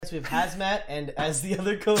We have Hazmat and as the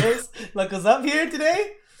other co-host, Knuckles Up here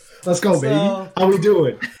today. Let's go, baby. How we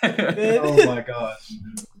doing? Oh my gosh.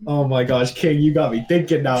 Oh my gosh, King, you got me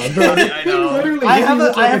thinking now. Bro, I know. Literally I have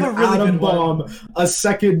a really atom good bomb a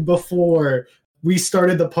second before we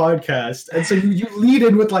started the podcast. And so you lead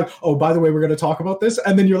in with like, oh, by the way, we're gonna talk about this,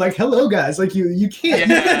 and then you're like, hello guys. Like you can't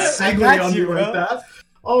segue on me like that.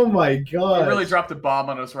 Oh my god! You really dropped a bomb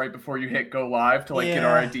on us right before you hit go live to get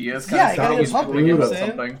our ideas. That was about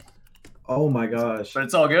something. Oh my gosh! But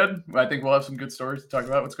it's all good. I think we'll have some good stories to talk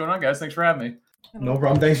about. What's going on, guys? Thanks for having me. No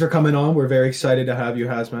problem. Thanks for coming on. We're very excited to have you,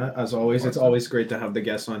 Hazmat. As always, it's always great to have the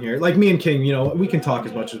guests on here. Like me and King, we can talk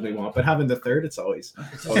as much as we want, but having the third, it's always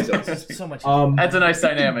so much. That's a nice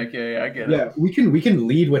dynamic. Yeah, I get it. Yeah, we can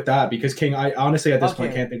lead with that because King, I honestly at this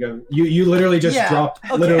point can't think of you. Literally just dropped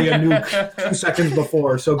literally a nuke 2 seconds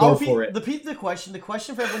before, so go for it. The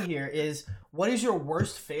question for everyone here is: what is your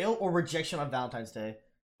worst fail or rejection on Valentine's Day?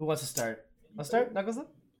 Who wants to start? I'll start. Knuckles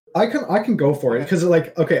up. I can go for it because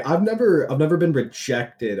I've never been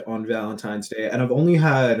rejected on Valentine's Day, and I've only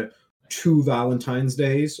had 2 Valentine's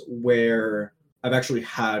Days where I've actually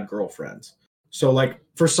had girlfriends. So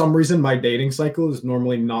for some reason my dating cycle has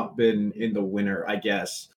normally not been in the winter, I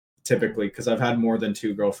guess, typically because I've had more than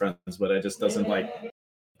 2 girlfriends, but it just doesn't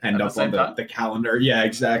end up on the calendar. Yeah,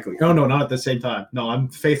 exactly. No, not at the same time. No, I'm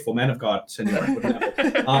faithful, man of God, Senor.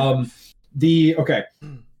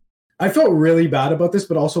 I felt really bad about this,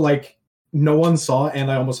 but also no one saw, and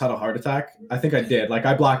I almost had a heart attack. I think I did.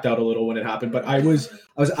 I blacked out a little when it happened, but I was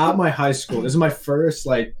at my high school. This is my first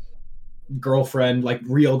girlfriend,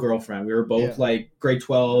 real girlfriend. We were both grade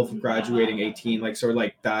 12, graduating 18,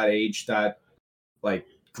 that age, that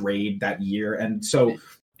grade, that year, and so.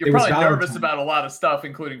 You're probably nervous about a lot of stuff,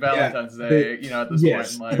 incling Valentine's Day, at this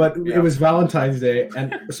point in life. But it was Valentine's Day,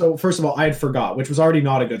 and so first of all, I had forgot, which was already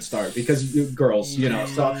not a good start because girls,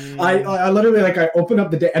 So I literally I opened up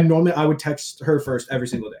the day, and normally I would text her first every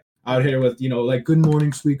single day. I would hit her with good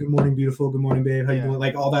morning, sweet, good morning, beautiful, good morning, babe, how you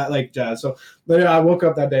doing, all that jazz. So literally, I woke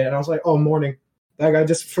up that day and I was like, oh, morning. That guy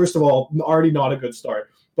just first of all already not a good start,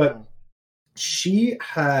 but she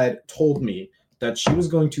had told me that she was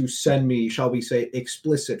going to send me, shall we say,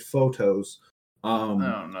 explicit photos on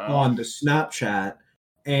the Snapchat.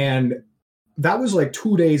 And that was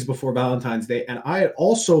 2 days before Valentine's Day. And I had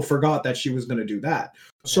also forgot that she was going to do that.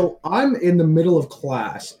 So I'm in the middle of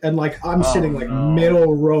class and I'm sitting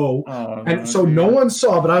middle row. And so no one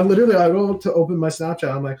saw, but I go to open my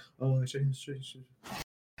Snapchat. I'm like, oh,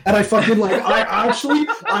 and I fucking I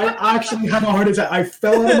actually had a heart attack. I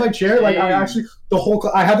fell out of my chair. I had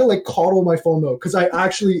to coddle my phone though, because I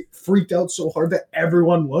actually freaked out so hard that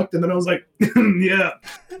everyone looked, and then I was like, yeah,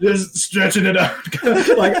 just stretching it out.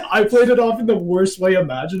 I played it off in the worst way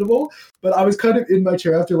imaginable, but I was kind of in my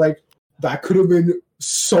chair after that could have been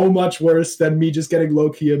so much worse than me just getting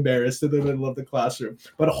low-key embarrassed in the middle of the classroom.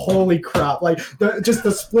 But holy crap, just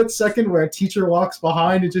the split second where a teacher walks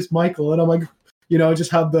behind and just Michael, and I'm like,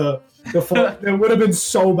 just have the fun. It would have been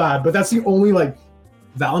so bad, but that's the only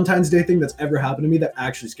Valentine's Day thing that's ever happened to me that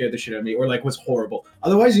actually scared the shit out of me or was horrible.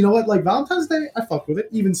 Otherwise, you know what? Valentine's Day, I fuck with it.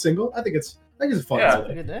 Even single, I think it's a fun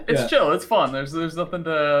holiday. It's chill. It's fun. There's nothing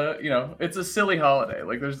to it's a silly holiday.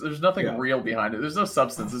 There's nothing real behind it. There's no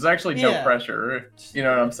substance. There's actually no pressure. You know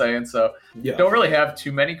what I'm saying? So don't really have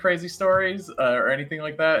too many crazy stories or anything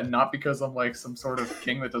like that. And not because I'm some sort of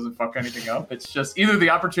king that doesn't fuck anything up. It's just either the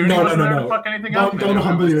opportunity wasn't there to fuck anything up. Don't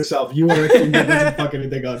humble yourself. You are a king that doesn't fuck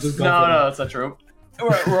anything up. Just go for it. No, that's not true.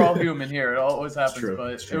 We're all human here. It always happens,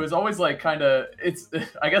 but it was always kind of. It's.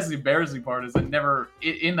 I guess the embarrassing part is that never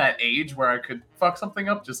in that age where I could fuck something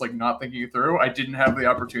up, just not thinking it through. I didn't have the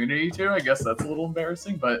opportunity to. I guess that's a little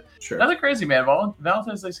embarrassing, but nothing crazy, man.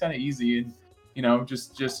 Valentine's Day's kind of easy, and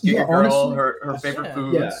just get your girl her favorite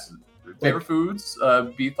foods. Yeah. Favorite foods.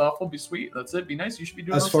 Be thoughtful. Be sweet. That's it. Be nice. You should be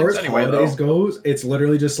doing as those far things as anyway. Holidays goes, it's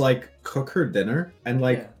literally just cook her dinner and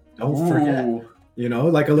don't forget. A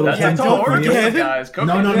little guys.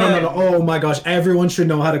 No. Oh my gosh, everyone should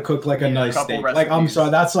know how to cook a nice steak. I'm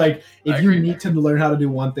sorry, that's if you need to learn how to do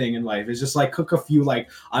one thing in life, it's just cook a few.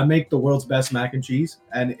 I make the world's best mac and cheese,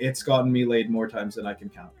 and it's gotten me laid more times than I can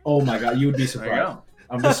count. Oh my god, you would be surprised.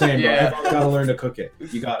 I'm just saying, bro, everyone's gotta learn to cook it.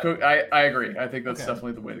 You got it. I agree. I think that's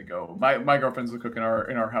definitely the way to go. My girlfriend's the cook in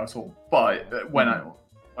our household, but when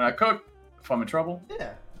I cook, if I'm in trouble,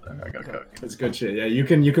 I gotta cook. It's good shit. Yeah, you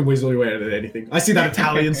can weasel your way out of anything. I see that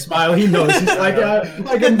Italian smile. He knows. He's I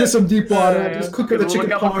get into some deep water. Just cook the chicken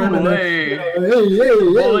parm and then,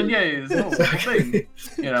 bolognese,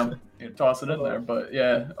 toss it in there. But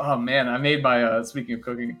oh man, I made my speaking of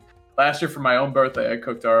cooking, last year for my own birthday, I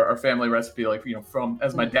cooked our family recipe, like, you know, from,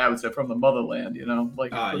 as my dad would say, from the motherland, you know,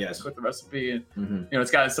 like cooked the recipe, and you know,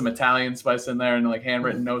 it's got some Italian spice in there and like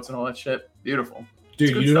handwritten notes and all that shit. Beautiful.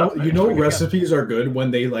 Dude, you know recipes are good when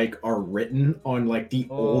they like are written on like the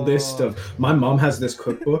oldest of. My mom has this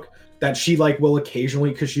cookbook that she like will occasionally,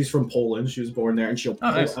 because she's from Poland, she was born there, and she'll pull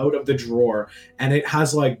out of the drawer, and it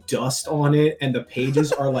has like dust on it, and the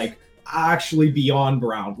pages are like actually beyond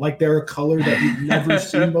brown, like they're a color that you've never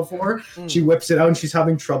seen before. She whips it out and she's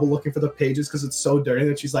having trouble looking for the pages because it's so dirty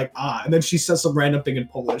that she's like, and then she says some random thing in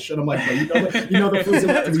Polish, and I'm like, well, you know the food's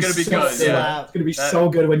gonna be so good. Yeah, it's gonna be so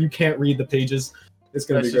good when you can't read the pages. It's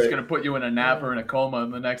gonna be great. That's just gonna put you in a nap or in a coma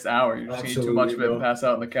in the next hour. You're just gonna eat too much of it and pass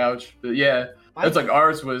out on the couch. But yeah, it's like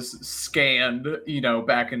ours was scanned, you know,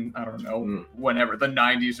 back in, I don't know, whenever, the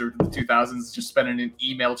 90s or the 2000s, just spending an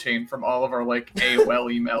email chain from all of our like AOL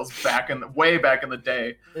emails way back in the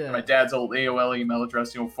day. Yeah. My dad's old AOL email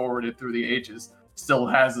address, you know, forwarded through the ages, still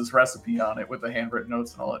has this recipe on it with the handwritten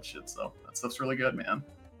notes and all that shit. So that stuff's really good, man.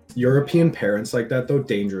 European parents like that, though,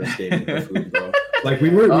 dangerous gaming for food, bro. Like we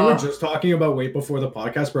were just talking about weight before the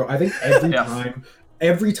podcast, bro. I think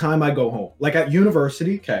every time I go home, like at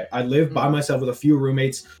university, okay, I live by myself with a few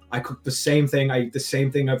roommates. I cook the same thing. I eat the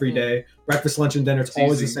same thing every day. Breakfast, lunch, and dinner. It's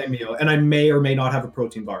always the same meal. And I may or may not have a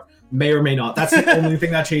protein bar. May or may not. That's the only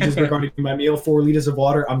thing that changes regarding my meal. 4 liters of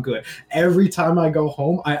water, I'm good. Every time I go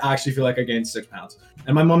home, I actually feel like I gained 6 pounds.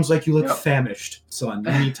 And my mom's like, you look famished, son.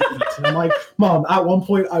 You need to eat. And I'm like, Mom, at one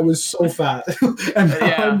point I was so fat. And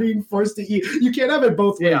now I'm being forced to eat. You can't have it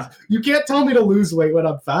both ways. Yeah. You can't tell me to lose weight when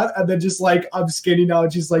I'm fat and then just like, I'm skinny now.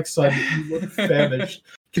 And she's like, son, you look famished.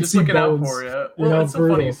 Just looking out for you. Well, it's so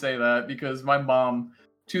funny you say that, because my mom,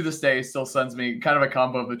 to this day, still sends me kind of a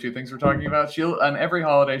combo of the two things we're talking about. She'll, on every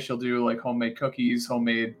holiday, she'll do like homemade cookies,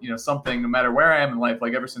 homemade, you know, something, no matter where I am in life,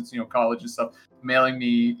 like ever since, you know, college and stuff, mailing me,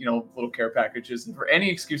 you know, little care packages, and for any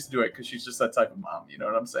excuse to do it, because she's just that type of mom, you know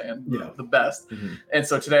what I'm saying? Yeah. The best. And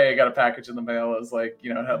so today I got a package in the mail. It was like,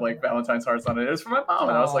 you know, it had like Valentine's hearts on it. It was for my mom.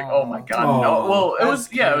 And I was like, oh my God, no. Well, it was,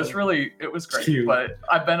 it was really, it was great. Cute. But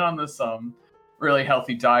I've been on this really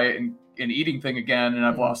healthy diet and eating thing again, and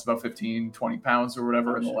I've lost about 15-20 pounds or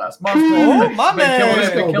whatever in the last month.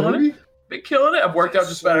 Been killing it. I've worked out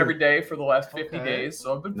just about every day for the last 50 days,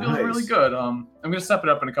 so I've been feeling really good. I'm gonna step it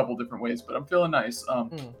up in a couple different ways, but I'm feeling nice.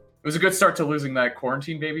 It was a good start to losing that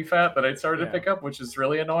quarantine baby fat that I'd started to pick up, which is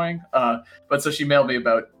really annoying. But so she mailed me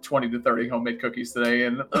about 20 to 30 homemade cookies today,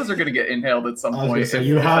 and those are going to get inhaled at some point. Say,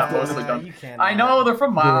 you have mostly done. I know they're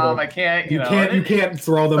from Mom. I can't. You can't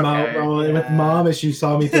throw them out, bro. Yeah. With Mom, if she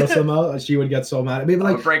saw me throw some out, she would get so mad at me.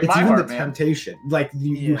 But like, it's even the temptation. Like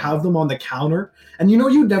you have them on the counter, and you know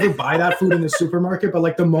you'd never buy that food in the supermarket, but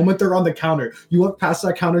like the moment they're on the counter, you walk past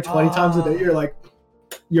that counter 20 times a day. You're like,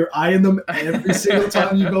 you're eyeing them every single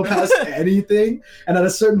time you go past anything, and at a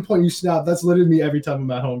certain point you snap. That's literally me every time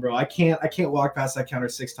I'm at home, bro. I can't walk past that counter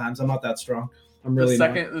 6 times. I'm not that strong. I'm really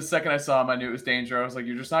the second I saw him, I knew it was danger. I was like,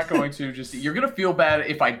 you're just not going to you're gonna feel bad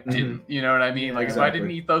if I didn't. You know what I mean? Like if I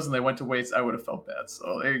didn't eat those and they went to waste, I would have felt bad.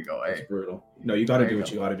 So there you go. That's brutal. No, you gotta do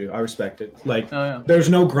what you gotta do. I respect it. Like there's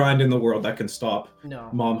no grind in the world that can stop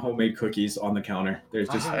Mom homemade cookies on the counter. There's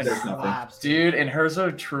there's nothing. Dude, and hers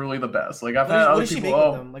are truly the best. Like I've had other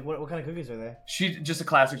people. Them? Like what kind of cookies are they? She just a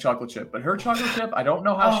classic chocolate chip, but her chocolate chip, I don't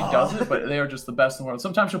know how she does it, but they are just the best in the world.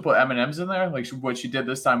 Sometimes she'll put M&Ms in there. Like what she did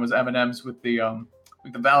this time was M&Ms with the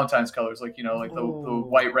Valentine's colors, like, you know, like the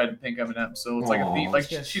white, red, and pink M&Ms. So it's like a theme. Like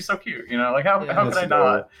she's so cute, you know. Like how could I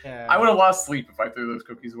not? Yeah. I would have lost sleep if I threw those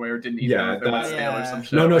cookies away or didn't eat them if they went stale or some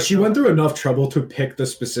shit. No, she went through enough trouble to pick the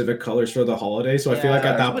specific colors for the holiday. So I feel like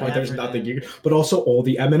at that point there's nothing you can. But also all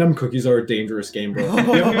the M&M cookies are a dangerous game, bro.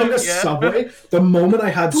 You ever been to Subway? The moment I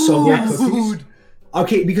had Subway cookies.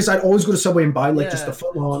 Okay, because I'd always go to Subway and buy like just a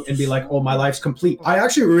foot long and be like, oh, my life's complete. I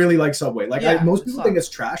actually really like Subway. Like most people think it's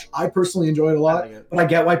trash. I personally enjoy it a lot, but I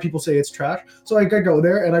get why people say it's trash. So I go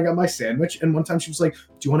there and I got my sandwich. And one time she was like,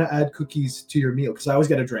 do you want to add cookies to your meal? Because I always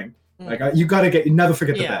get a drink. Like you gotta never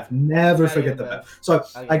forget the Bev. Never forget the Bev. So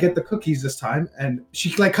I get the cookies this time, and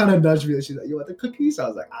she like kind of nudged me. She's like, you want the cookies? I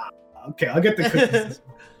was like, okay, I'll get the cookies.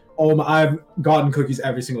 I've gotten cookies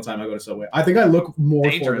every single time I go to Subway. I think I look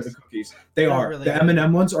more forward to the cookies. They're really the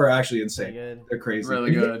M&M ones are actually insane. They're crazy.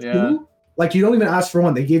 Really good, yeah. Like you don't even ask for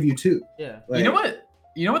one; they give you 2. Yeah. Like,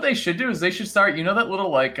 you know what they should do is they should start. You know that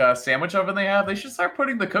little like sandwich oven they have. They should start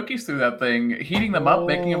putting the cookies through that thing, heating them up,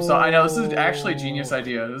 making them. I know this is actually a genius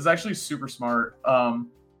idea. This is actually super smart.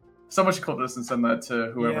 Someone should clip this and send that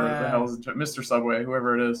to whoever the hell is Mr. Subway,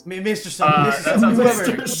 whoever it is. Mr. Subway. That sounds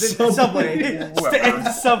like Mr.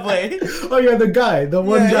 Subway. Subway. Oh yeah, the guy, the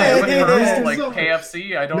one guy. Like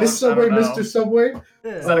KFC. I don't know. Mr. Subway.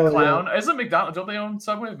 Is that a clown? Isn't McDonald's? Don't they own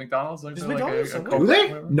Subway? McDonald's? Is McDonald's like do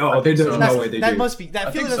they? No, they don't. No way they do. That must be.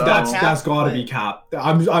 That feels like that's got to be cap.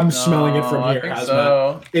 I'm smelling it from here,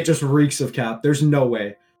 Hazmat. It just reeks of cap. There's no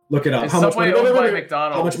way. Look it up. How much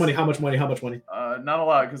money? How much money? Not a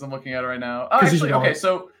lot, because I'm looking at it right now. Oh, actually, okay,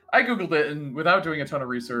 so I googled it, and without doing a ton of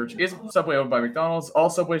research, is Subway owned by McDonald's? All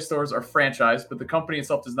Subway stores are franchised, but the company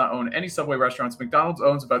itself does not own any Subway restaurants. McDonald's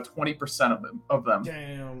owns about 20% of them.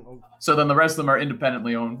 Damn. So then the rest of them are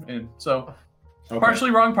independently owned, and so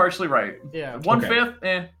partially wrong, partially right. Yeah.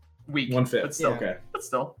 1/5, weak. 1/5. But still. Okay. But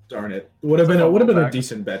still. Darn it. Would have been a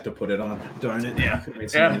decent bet to put it on. Darn it.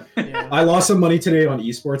 Yeah. I lost some money today on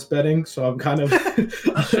esports betting, so I'm kind of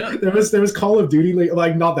there was Call of Duty League,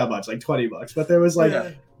 like not that much, like $20, but there was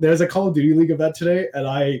there's a Call of Duty League event today, and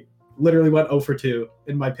I literally went 0 for 2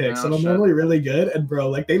 in my picks, and I'm normally really good, and bro,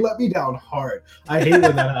 like they let me down hard. I hate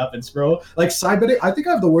when that happens, bro. Like side betting, I think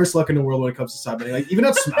I have the worst luck in the world when it comes to side betting. Like even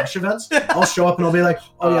at Smash events, I'll show up and I'll be like,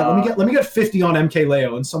 oh yeah, let me get 50 on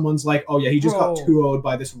MKLeo, and someone's like, oh yeah, he just got 2-0'd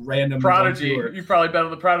by this random Prodigy. You probably bet on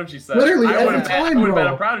the Prodigy set. Literally, I would have bet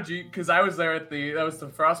on Prodigy because I was there that was the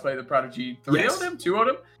Frostbite. The Prodigy 3-0'd him, 2-0'd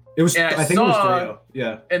him. It was. I think it was 3-0.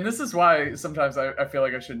 Yeah. And this is why sometimes I feel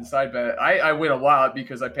like I shouldn't side bet. I win a lot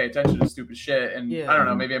because I pay attention to stupid shit, and I don't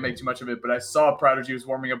know, maybe I make too much of it. But I saw Prodigy was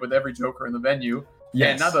warming up with every Joker in the venue,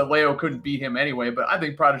 and not that Leo couldn't beat him anyway. But I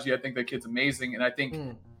think Prodigy, I think that kid's amazing, and I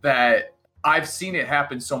think that I've seen it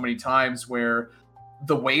happen so many times where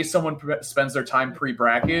the way someone spends their time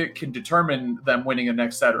pre-bracket can determine them winning a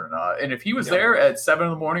next set or not. And if he was there at 7 in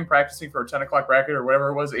the morning practicing for a 10 o'clock bracket or whatever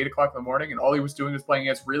it was, 8 o'clock in the morning, and all he was doing was playing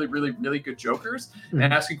against really, really, really good jokers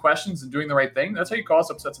and asking questions and doing the right thing, that's how you cause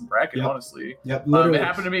upsets in bracket, honestly. Yep. It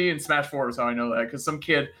happened to me in Smash 4 is how I know that, because some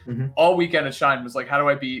kid all weekend at Shine was like, how do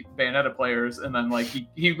I beat Bayonetta players? And then like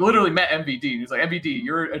he literally met MVD. He's like, MVD,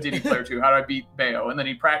 you're a Diddy player too. How do I beat Bayo? And then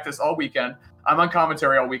he practiced all weekend. I'm on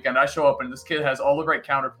commentary all weekend. I show up and this kid has all the right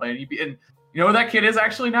counterplay. And you know what that kid is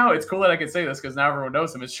actually now? It's cool that I can say this because now everyone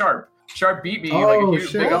knows him. It's Sharp. Sharp beat me like a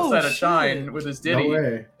huge big upset at Shine with his Diddy.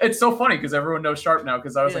 No it's so funny because everyone knows Sharp now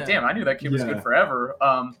because I was like, damn, I knew that kid was good forever.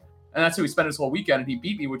 And that's who he spent his whole weekend, and he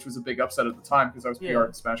beat me, which was a big upset at the time because I was PR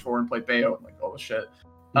in Smash 4 and played Bayo and like all the shit.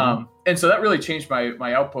 And so that really changed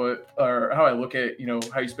my output or how I look at,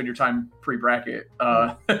 how you spend your time pre-bracket.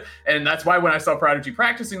 And that's why when I saw Prodigy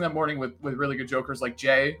practicing that morning with really good jokers like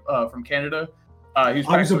Jay from Canada, he was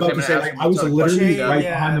I was about to say, like, I was literally right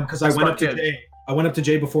behind him because I went up to kid. Jay. I went up to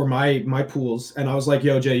Jay before my pools, and I was like,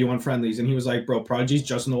 yo, Jay, you want friendlies? And he was like, bro, Prodigy's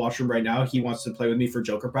just in the washroom right now. He wants to play with me for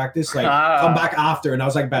Joker practice. Like, come back after. And I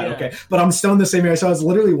was like, bad, okay. But I'm still in the same area, so I was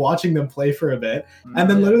literally watching them play for a bit. And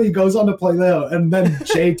then literally goes on to play Leo. And then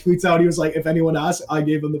Jay tweets out, he was like, if anyone asks, I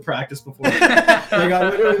gave him the practice before. I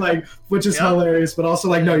literally, which is hilarious, but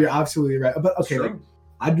also no, you're absolutely right. But okay,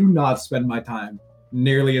 I do not spend my time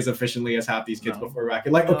nearly as efficiently as half these kids before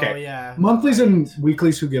bracket. Monthlies and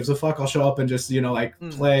weeklies, who gives a fuck? I'll show up and just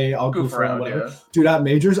play. I'll goof around, whatever. Yeah. Dude, at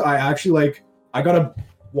majors, I actually I gotta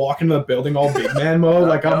walk into the building all big man mode.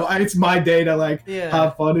 It's my day to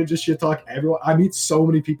have fun and just shit talk everyone. I meet so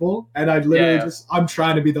many people, and I literally I'm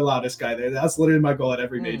trying to be the loudest guy there. That's literally my goal at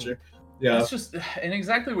every major. Yeah, it's just, and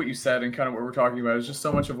exactly what you said and kind of what we're talking about is just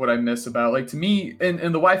so much of what I miss about, to me, and the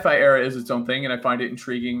Wi-Fi era is its own thing, and I find it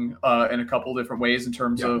intriguing in a couple different ways in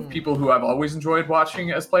terms of people who I've always enjoyed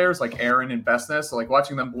watching as players, like Aaron and Bestness, so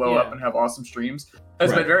watching them blow up and have awesome streams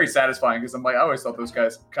has been very satisfying, because I'm I always thought those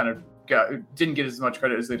guys kind of didn't get as much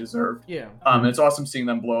credit as they deserved. Yeah. And it's awesome seeing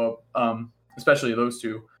them blow up, especially those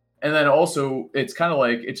two. And then also, it's kind of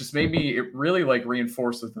it just made me, it really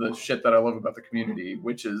reinforces the shit that I love about the community,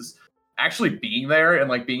 which is actually being there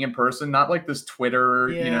and being in person, not this Twitter,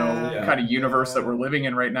 kind of universe that we're living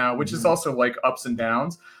in right now, which is also ups and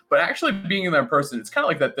downs, but actually being in there in person, it's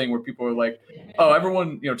kind of that thing where people are oh,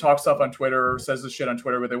 everyone, talks stuff on Twitter or says this shit on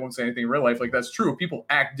Twitter, but they won't say anything in real life. That's true. People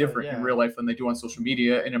act different in real life than they do on social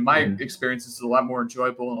media. And in my experience, it's a lot more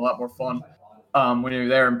enjoyable and a lot more fun when you're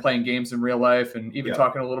there and playing games in real life and even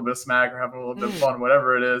talking a little bit of smack or having a little bit of fun,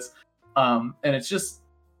 whatever it is. And it's just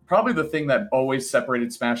probably the thing that always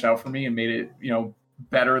separated Smash out for me and made it,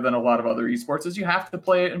 better than a lot of other esports is you have to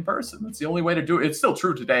play it in person. That's the only way to do it. It's still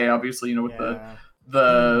true today, obviously, with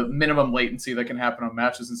the minimum latency that can happen on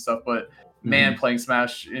matches and stuff. But man, playing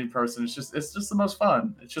Smash in person, it's just the most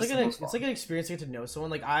fun. It's just it's like an experience to get to know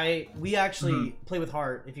someone. We actually play with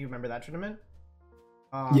Heart, if you remember that tournament.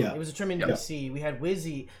 Yeah. It was a tournament in Yeah. BC. We had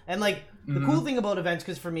Wizzy, and like the cool thing about events,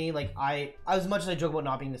 because for me, like I as much as I joke about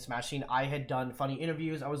not being in the Smash scene, I had done funny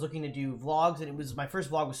interviews. I was looking to do vlogs, and it was my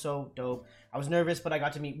first vlog was so dope. I was nervous, but I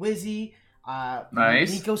got to meet Wizzy.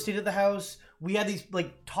 Nice. Nico stayed at the house. We had these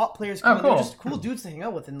like top players Oh, come. They were cool. just cool dudes to hang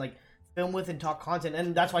out with and like film with and talk content.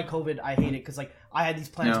 And that's why COVID I hate it, because like I had these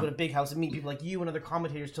plans to go to Big House and meet people like you and other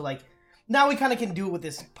commentators to like. Now we kind of can do it with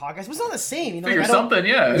this podcast, but it's not the same. You know, Figure like, I don't- something,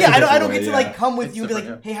 yeah. Yeah, I don't different get way, to yeah. like come with It's you and be like,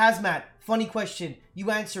 different, "Hey, Hazmat, funny question."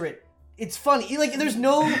 You answer it. It's funny. Like, there's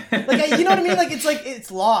no like, you know what I mean? Like,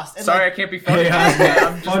 it's lost. And, Sorry, like, I can't be funny. Hey,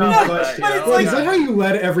 I'm just funny not like question. that, you know? But it's Is that how you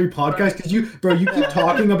led every podcast? Because you keep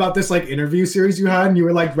talking about this like interview series you had, and you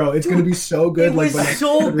were like, bro, it's gonna be so good. It was like,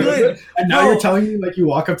 so good. And now Bro. you're telling me like you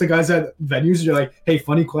walk up to guys at venues, and you're like, hey,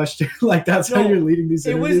 funny question. Like that's how No, you're leading these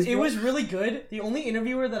interviews. It was really good. The only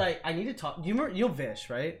interviewer that I need to talk. Do you remember? You'll Vish,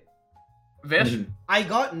 right? Vish? Mhm. I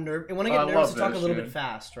got nervous, and when I Oh, get I nervous, love I talk Vish, a little dude. bit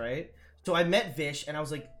fast, right? So I met Vish, and I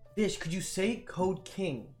was like, Vish, could you say Code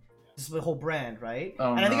King? This is the whole brand, right?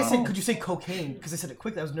 Oh, and I think I no. said, could you say cocaine? Because I said it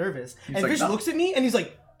quickly. I was nervous. He's and like, Vish no. looks at me, and he's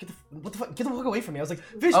like, what the fuck? Get the fuck away from me! I was like,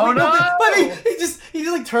 Vish, Oh, wait, no! But he just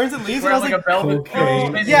like turns and leaves, and I Wearing was like like, a velvet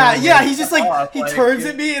cocaine. coat. yeah. He's just like Off, he like, turns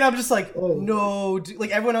at me, and I'm just like, Oh. no, dude. Like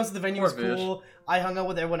everyone else at the venue was Poor Vish. cool. I hung out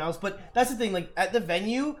with everyone else, but that's the thing. Like at the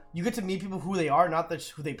venue, you get to meet people who they are, not just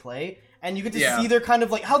who they play, and you get to Yeah. see their kind of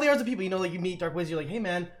like how they are as a people. You know, like you meet Dark Wiz, you're like, hey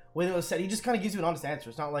man, when it was said, he just kind of gives you an honest answer.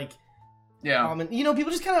 It's not like Yeah. and you know,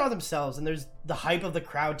 people just kind of are themselves, and there's the hype of the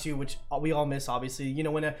crowd too, which we all miss. Obviously, you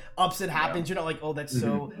know, when an upset happens, you're not like, oh, that's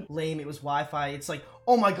so lame. It was Wi-Fi. It's like,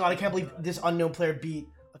 oh my god, I can't believe this unknown player beat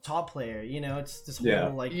a top player. You know, it's this whole Yeah.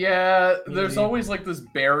 like Yeah, there's Maybe. always like this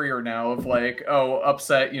barrier now of like, oh,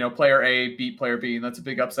 upset, player A beat player B, and that's a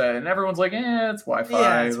big upset, and everyone's like, it's Wi-Fi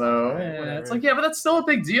Yeah, it's though. Wi-Fi, Eh, whatever. it's like, yeah, but that's still a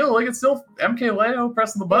big deal. Like, it's still MK Leo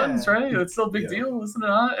pressing the buttons, Yeah. right? It's still a big Yeah. deal, isn't it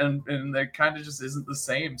not? And it kind of just isn't the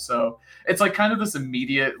same. So it's like kind of this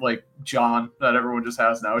immediate like John that everyone just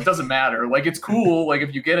has now. It doesn't matter. Like, it's cool. Like,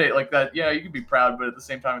 if you get it like that, yeah, you can be proud, but at the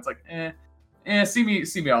same time, it's like, see me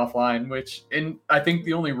offline. Which, and I think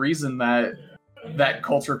the only reason that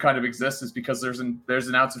culture kind of exists is because there's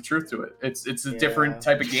an ounce of truth to it. It's a Yeah. different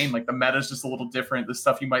type of game. Like the meta is just a little different. The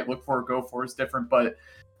stuff you might look for or go for is different. But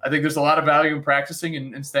I think there's a lot of value in practicing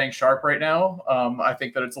and staying sharp right now. I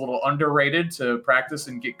think that it's a little underrated to practice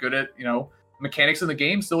and get good at, mechanics in the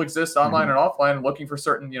game still exist online and offline, and looking for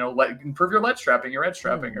certain, improve your ledge trapping, your edge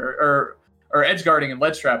trapping, or edge guarding and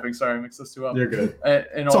ledge trapping. Sorry, I mixed those two up. You're good. And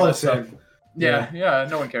It's all all that the stuff. same. Yeah,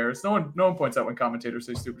 no one cares. No one points out when commentators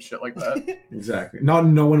say stupid shit like that. Exactly. No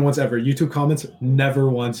one once ever. YouTube comments, never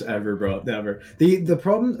once ever, bro. Never. The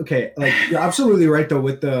problem, okay, like you're absolutely right though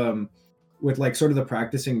with like sort of the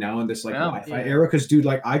practicing now in this like Yeah. Wi-Fi Yeah. era. Cause dude,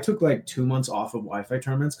 like I took like 2 months off of Wi-Fi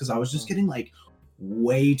tournaments because I was just getting like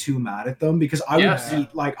way too mad at them because Yes.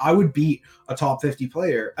 I would beat a top 50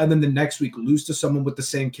 player and then the next week lose to someone with the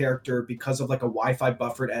same character because of like a Wi-Fi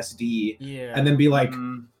buffered SD yeah, and then be like,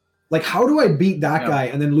 Mm, like, how do I beat that Yeah. guy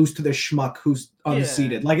and then lose to this schmuck who's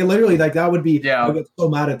unseated? Like, it literally, like, that would be, Yeah. I get so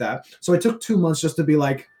mad at that. So I took 2 months just to be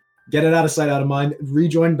like, get it out of sight, out of mind,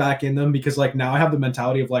 rejoin back in them because, like, now I have the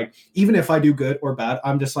mentality of, like, even if I do good or bad,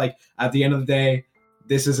 I'm just like, at the end of the day,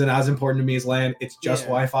 this isn't as important to me as LAN. It's just Yeah.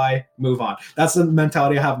 Wi-Fi. Move on. That's the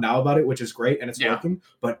mentality I have now about it, which is great and it's Yeah. working.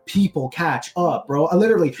 But people catch up, bro. I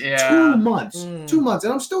literally Yeah. 2 months, Mm. 2 months,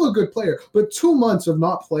 and I'm still a good player. But 2 months of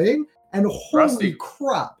not playing, and holy Rusty.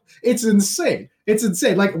 crap, it's insane. It's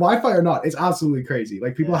insane. Like Wi-Fi or not, it's absolutely crazy.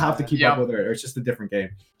 Like people have to keep Yeah. up with it, or it's just a different game.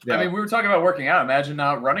 Yeah. I mean, we were talking about working out. Imagine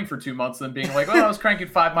not running for 2 months and being like, "Oh, I was cranking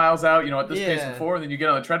 5 miles out, at this pace Yeah. before." And then you get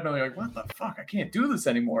on the treadmill, you're like, "What the fuck? I can't do this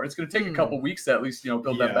anymore." It's going to take a Hmm. couple weeks to at least, build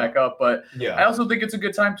Yeah. that back up. But I yeah. also think it's a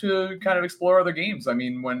good time to kind of explore other games. I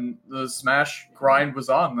mean, when the Smash grind was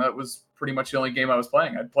on, that was pretty much the only game I was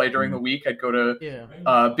playing. I'd play during the week. I'd go to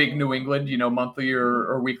yeah. big New England, monthly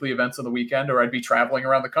or weekly events on the weekend, or I'd be traveling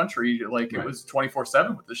around the country. Like Right. it was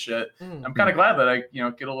 24/7 with this shit. Mm. I'm kind of glad that I,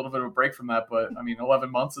 get a little bit of a break from that. But I mean,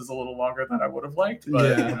 11 months is a little longer than I would have liked.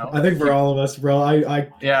 But, Yeah, I think for all of us, bro. I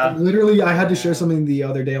yeah. literally I had to share something the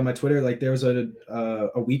other day on my Twitter. Like there was a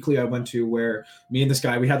weekly I went to where me and this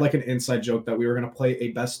guy we had like an inside joke that we were gonna play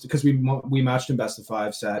a best because we matched in best of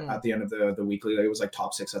 5 set at the end of the weekly. Like, it was like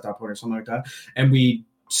top 6 at that point or something like that, and we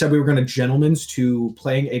said we were gonna gentlemen's to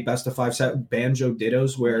playing a best of 5 set banjo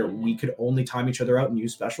dittos where we could only time each other out and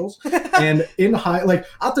use specials. And in high, like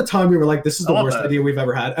at the time we were like, this is the I love worst that. idea we've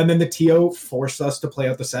ever had. And then the TO forced us to play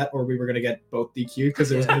out the set or we were gonna get both DQ'd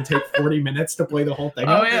because it was gonna take 40 minutes to play the whole thing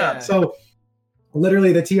Oh out. yeah. So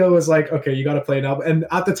literally the TO was like, okay, you got to play now. And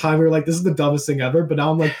at the time we were like, this is the dumbest thing ever. But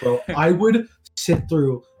now I'm like, bro, I would sit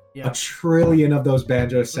through Yeah. a trillion of those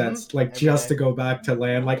banjo sets, like Every just day. to go back to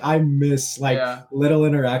LAN. Like I miss like Yeah. little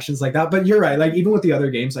interactions like that. But you're right. Like even with the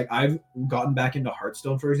other games, like I've gotten back into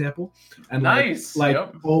Hearthstone, for example. And Nice. Like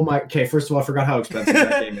Yep. oh my. Okay, first of all, I forgot how expensive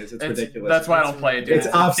that game is. It's ridiculous. That's why I don't play it, dude. It's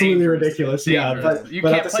absolutely dangerous. ridiculous. Yeah, Dangerous. but you but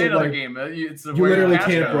at can't the play same, another like, game. It's you where your literally cash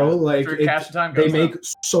can't, goes. bro. It's Like where your cash and time they goes make up.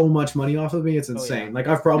 so much money off of me. It's insane. yeah. Like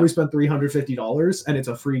I've probably spent $350, and it's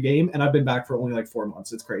a free game, and I've been back for only like 4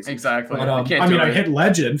 months. It's crazy. Exactly. But, You can't I do mean, I it. hit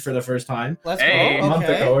Legend for the first time Let's Hey. go. a month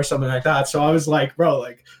Okay. ago or something like that. So I was like, bro,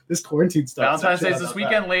 like this quarantine stuff. Valentine's Day's this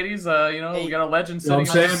weekend, ladies. We got a legend You know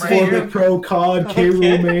sitting what I'm saying? on the right For here. the pro COD, K.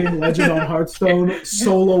 Rool Okay. main, Legend on Hearthstone,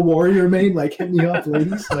 solo warrior main, like hit me up,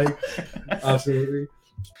 ladies. Like absolutely.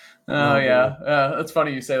 Oh yeah, that's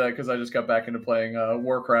funny you say that because I just got back into playing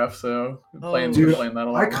Warcraft, so playing Dude, that a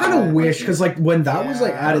lot. I kind of wish because like when that was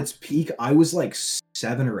like Yeah. at its peak, I was like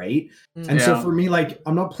 7 or 8. And Yeah. so for me, like,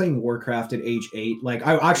 I'm not playing Warcraft at age 8. Like,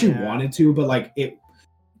 I actually Yeah. wanted to, but like,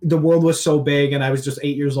 the world was so big, and I was just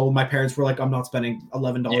 8 years old. My parents were like, "I'm not spending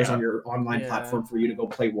 $11 Yeah. on your online Yeah. platform for you to go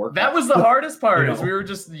play Warcraft." That was the But- hardest part. you Is know. we were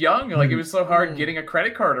just young. Like it was so hard Mm. getting a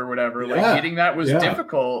credit card or whatever. Like Yeah. getting that was Yeah.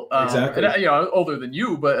 difficult. Exactly. And, I was older than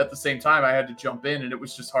you, but at the same time, I had to jump in, and it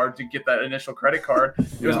was just hard to get that initial credit card.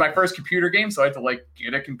 It was Yeah. my first computer game, so I had to like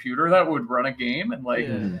get a computer that would run a game, and like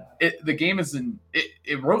Yeah. the game is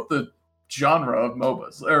it wrote the genre of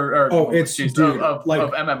MOBAs or Oh, it's- excuse, dude, of like,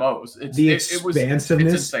 MMOs. The It was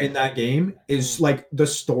expansiveness insane. in that game is like the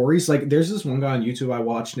stories. Like, there's this one guy on YouTube I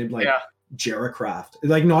watched named like Yeah. Jaracraft.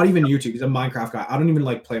 Like, not even YouTube. He's a Minecraft guy. I don't even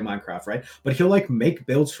like play Minecraft, right? But he'll like make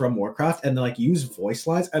builds from Warcraft and like use voice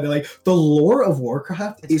lines. And they're like, the lore of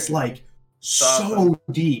Warcraft It's is crazy. like so awesome.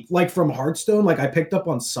 deep. Like from Hearthstone, like I picked up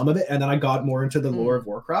on some of it, and then I got more into the lore of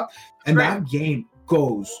Warcraft. And Great. that game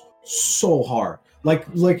goes so hard. Like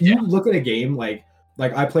you Yeah. look at a game like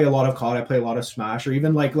I play a lot of COD, I play a lot of Smash, or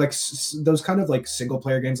even like those kind of like single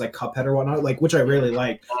player games like Cuphead or whatnot, like which I really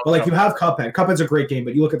like. But like you have Cuphead. Cuphead's a great game,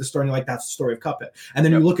 but you look at the story and you're like, that's the story of Cuphead. And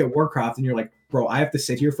then you look at Warcraft and you're like, bro, I have to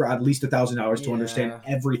sit here for at least 1,000 hours to Yeah. understand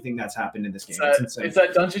everything that's happened in this game. It's It's that, insane. it's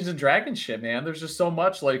that Dungeons and Dragons shit, man. There's just so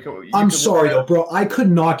much. Like I'm sorry though, bro. I could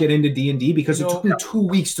not get into D&D because it No. took me 2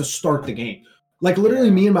 weeks to start the game. Like literally,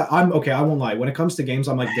 me and I'm okay. I won't lie. When it comes to games,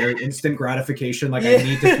 I'm like very instant gratification. Like I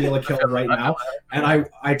need to feel a kill right now. And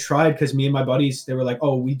I tried because me and my buddies, they were like,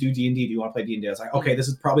 "Oh, we do D&D. Do you want to play D&D?" I was like, "Okay, this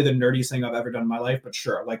is probably the nerdiest thing I've ever done in my life, but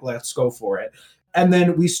sure, like let's go for it." And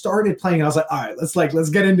then we started playing. And I was like, "All right, let's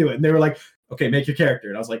get into it." And they were like, "Okay, make your character."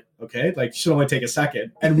 And I was like, "Okay, like should only take a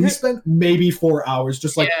second." And we spent maybe 4 hours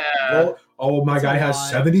just like roll. Oh, my That's guy a has lot.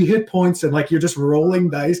 70 hit points, and like you're just rolling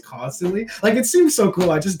dice constantly. Like it seems so cool.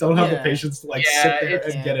 I just don't have the Yeah. patience to like Yeah, sit there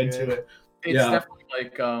it's- and get into it. It's Yeah. definitely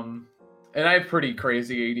like and I have pretty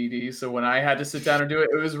crazy ADD, so when I had to sit down and do it,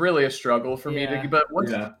 it was really a struggle for me Yeah. to. But once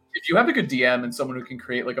Yeah. if you have a good DM and someone who can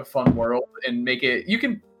create like a fun world and make it, you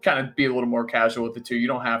can kind of be a little more casual with it too. You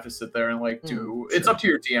don't have to sit there and like do. It's sure. up to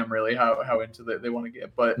your DM really how into they want to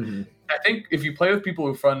get. But Mhm. I think if you play with people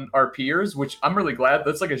who fun our peers, which I'm really glad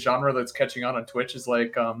that's like a genre that's catching on Twitch, is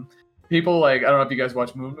like people like I don't know if you guys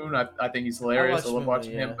watch Moon Moon. I think he's hilarious. I watch love Moon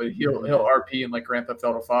watching Moon, him, yeah. but he'll RP in like Grand Theft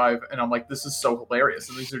Auto 5, and I'm like, this is so hilarious.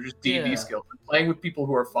 And these are just D&D Yeah. skills. And playing with people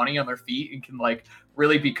who are funny on their feet and can like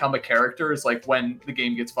really become a character is like when the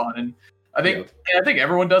game gets fun. And I think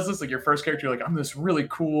everyone does this. Like your first character, you're like, I'm this really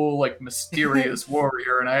cool, like mysterious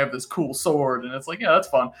warrior, and I have this cool sword, and it's like, yeah, that's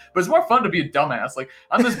fun. But it's more fun to be a dumbass. Like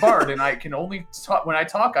I'm this bard, and I can only talk when I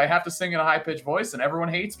talk. I have to sing in a high pitched voice, and everyone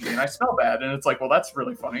hates me, and I smell bad. And it's like, well, that's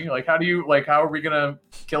really funny. Like, how are we gonna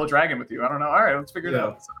kill a dragon with you? I don't know. All right, let's figure it Yeah.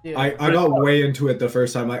 out. So, Yeah. I got way into it the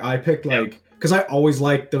first time. Like I picked like because I always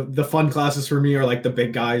like the fun classes for me are like the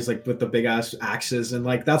big guys like with the big ass axes, and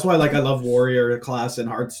like that's why like I love warrior class in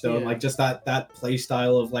Hearthstone. Yeah. Like just that play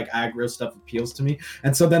style of like aggro stuff appeals to me.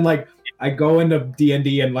 And so then like I go into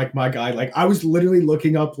D&D and like my guy, like I was literally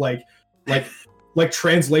looking up like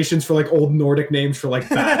translations for like old Nordic names for like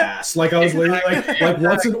badass. Like I was literally like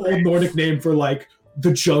what's an old Nordic name for like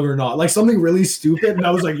the Juggernaut, like something really stupid. And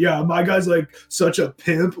I was like, yeah, my guy's like such a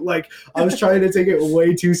pimp. Like I was trying to take it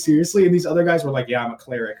way too seriously, and these other guys were like, yeah, I'm a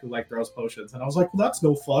cleric who like throws potions. And I was like, well, that's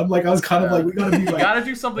no fun. Like I was kind of like, we gotta be you like, gotta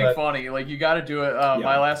do something but- funny. Like you gotta do it.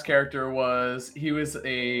 My last character was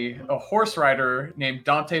a horse rider named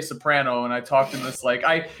Dante Soprano, and I talked in this like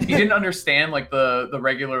he didn't understand like the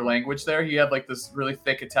regular language there. He had like this really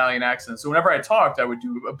thick Italian accent. So whenever I talked, I would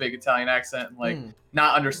do a big Italian accent and like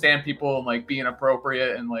not understand people and like be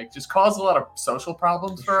inappropriate and like just cause a lot of social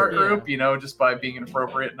problems for our Sure. group. You know, just by being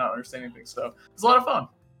inappropriate and not understanding things. So it's a lot of fun.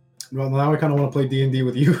 Well, now I kind of want to play D&D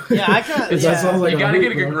with you. Yeah, I kind of. That sounds like you gotta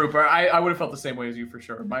get a group, good group. I would have felt the same way as you for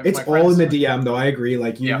sure. It's all in the DM though. I agree.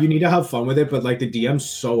 Like you need to have fun with it, but like the DM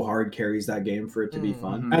so hard carries that game for it to be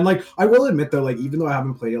fun. And like I will admit though, like even though I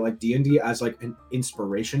haven't played it, like D&D as like an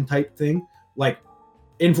inspiration type thing, like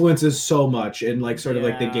influences so much in like sort of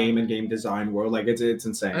like the game and game design world. Like it's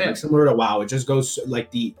insane. Like similar to WoW, it just goes like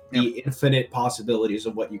the infinite possibilities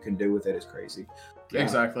of what you can do with it is crazy.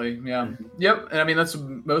 Exactly. Yeah. Yep. And I mean that's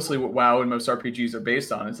mostly what WoW and most RPGs are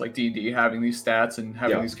based on. Is like D&D having these stats and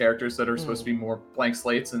having these characters that are supposed to be more blank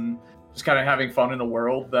slates and just kind of having fun in a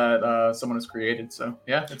world that someone has created. So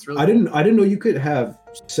yeah, it's really. I didn't know you could have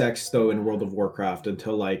sex though in World of Warcraft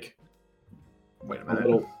until like. Wait a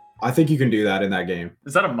minute. I think you can do that in that game.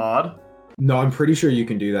 Is that a mod? No, I'm pretty sure you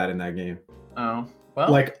can do that in that game. Oh. Well,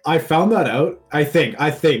 like I found that out. I think.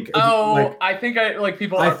 Oh, like, I think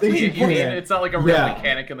people. I think you can. It's not like a real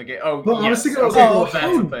mechanic in the game. Oh, but yes. I was thinking, that's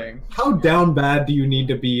a thing. How down bad do you need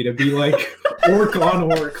to be like orc on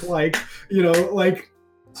orc? Like like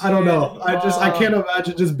I don't know. I can't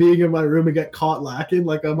imagine just being in my room and get caught lacking.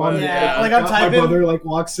 Like I'm on. Like I'm typing. My brother like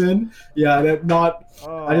walks in. Yeah, that not.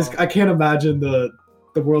 I can't imagine the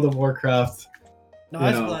World of Warcraft. No,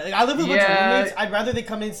 I live with a bunch of roommates. I'd rather they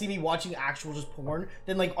come in and see me watching actual just porn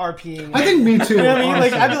than like RPing. I think me too. You know what I mean?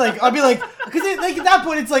 Like I'd be like, because like at that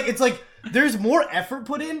point it's like there's more effort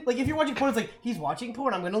put in. Like if you're watching porn, it's like he's watching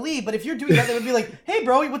porn, I'm gonna leave. But if you're doing that, they would be like, hey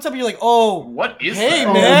bro, what's up? And you're like, oh, what is? Hey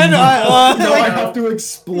that? man, I have to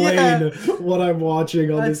explain what I'm watching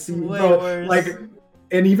on this. Like.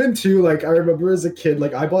 And even too, like I remember as a kid,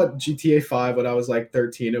 like I bought GTA 5 when I was like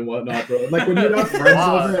 13 and whatnot, bro. Like when you have friends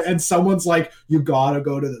over and someone's like, "You gotta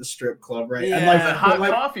go to the strip club, right?" Yeah. And like the hot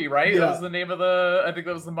coffee, right? That was the name of the. I think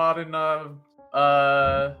that was the mod in not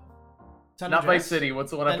Vice City.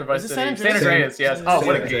 What's the one after Vice City? San Andreas. Yes. Oh,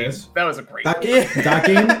 what a game! That was a great. That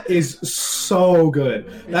game is so good.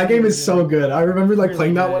 That game is so good. I remember like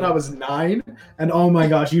playing that when I was 9, and oh my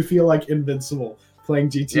gosh, you feel like invincible.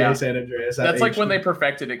 Playing GTA San Andreas. That's like when they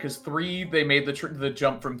perfected it, because 3 they made the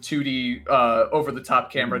jump from 2D over the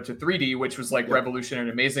top camera to 3D, which was like revolutionary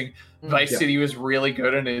and amazing. Vice City was really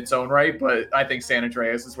good in its own right, but I think San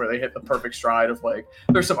Andreas is where they hit the perfect stride of like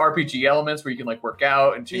there's some RPG elements where you can like work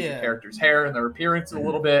out and change your character's hair and their appearance a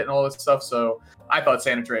little bit and all this stuff. So I thought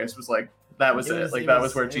San Andreas was like that was it. Like that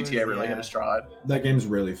was where GTA really hit a stride. That game's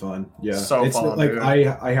really fun. Yeah, so fun. Like dude.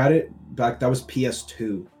 I had it back. That was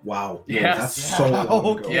PS2. Wow. Yes. That's so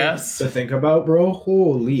long ago. Yes. To think about, bro.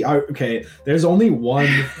 Holy. Okay. There's only one.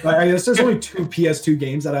 I guess there's only 2 PS2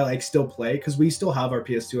 games that I like still play because we still have our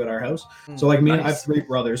PS2 at our house. So like me and I have 3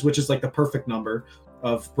 brothers, which is like the perfect number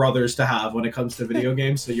of brothers to have when it comes to video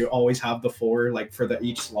games. So you always have the 4 like for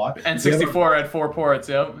each slot. And 64 had 4 ports.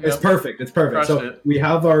 Yep. It's perfect. It's perfect. So we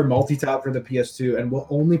have our multi-tap for the PS2, and we'll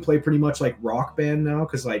only play pretty much like Rock Band now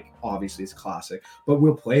because like obviously it's classic. But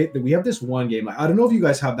we'll play it. We have this one game. I don't know if you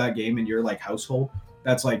guys have that game in your like household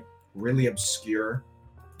that's like really obscure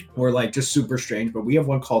or like just super strange. But we have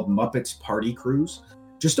one called Muppets Party Cruise.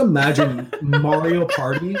 Just imagine Mario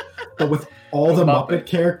Party, but with all the Muppet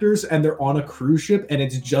characters, and they're on a cruise ship, and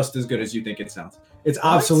it's just as good as you think it sounds. It's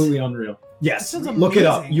absolutely unreal. Yes, look it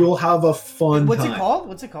up. You'll have a fun time. What's it called?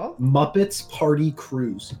 What's it called? Muppets Party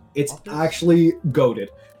Cruise. It's actually goated.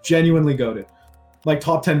 Genuinely goated. Like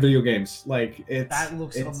top 10 video games. Like that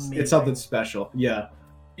looks amazing. It's something special. Yeah.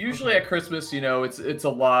 Usually at Christmas, it's a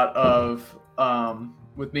lot of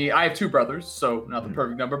with me. I have 2 brothers, so not the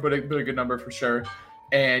perfect number, but a good number for sure.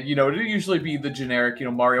 And, it'll usually be the generic,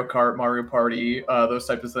 Mario Kart, Mario Party, those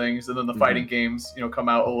types of things. And then the fighting games, come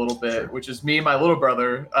out a little bit, which is me and my little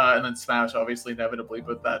brother, and then Smash, obviously, inevitably,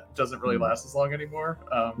 but that doesn't really last as long anymore.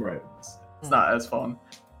 Right. It's not as fun.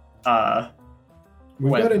 We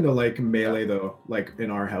got into, like, Melee, though, like,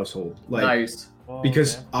 in our household. Like, nice.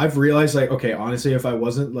 Because I've realized, like, okay, honestly, if I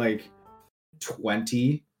wasn't, like,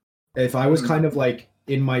 20, if I was kind of, like,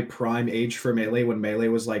 in my prime age for Melee, when Melee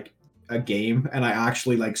was, like, a game and I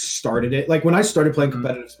actually like started it, like when I started playing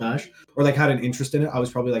competitive Smash or like had an interest in it, I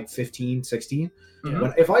was probably like 15, 16.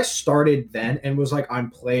 If I started then and was like I'm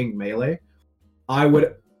playing Melee, I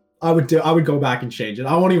would go back and change it.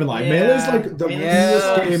 I won't even lie. Melee is like the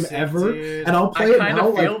coolest game ever, dude. And I'll play it now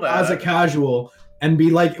like as a casual and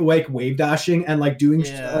be like wave dashing and like doing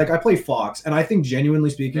like I play Fox, and I think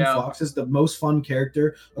genuinely speaking, Fox is the most fun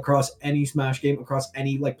character across any Smash game, across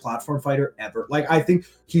any like platform fighter ever. Like I think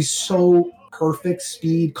he's so perfect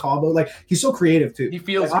speed combo, like he's so creative too. He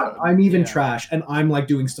feels like, I'm even trash and I'm like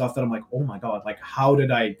doing stuff that I'm like, oh my god, like how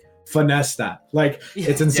did I finesse that. Like,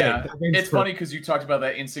 it's insane. Yeah, it's funny because you talked about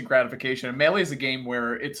that instant gratification. And Melee is a game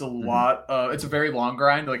where it's a lot. It's a very long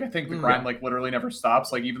grind. Like I think the grind like literally never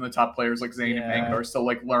stops. Like even the top players like Zane and Mango are still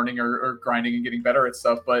like learning or grinding and getting better at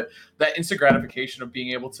stuff. But that instant gratification of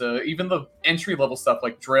being able to even the entry level stuff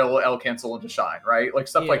like drill, L cancel into shine, right? Like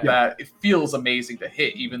stuff like that. It feels amazing to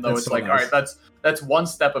hit, even though it's so like all right, that's one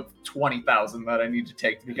step of 20,000 that I need to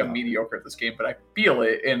take to become mediocre at this game. But I feel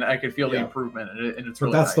it, and I can feel the improvement, and it's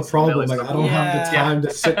really. But that's nice. the problem. Like I don't have the time to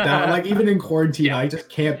sit down. Like even in quarantine, I just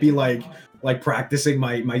can't be like practicing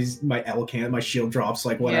my L can, my shield drops,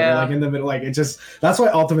 like whatever, like in the middle. Like it just that's why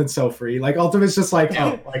Ultimate's so free. Like Ultimate's just like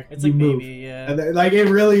like it's you like move, baby, and like it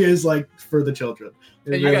really is like for the children.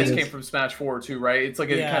 And you guys came from Smash 4 too, right? It's like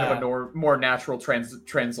a kind of a more natural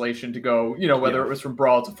translation to go, you know, whether it was from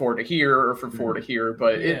Brawl to 4 to here or from 4 to here.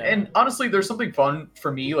 But and honestly, there's something fun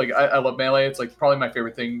for me. Like I love Melee. It's like probably my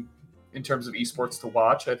favorite thing in terms of esports to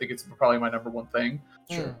watch. I think it's probably my number one thing.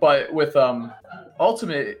 Sure. But with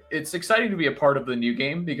Ultimate, it's exciting to be a part of the new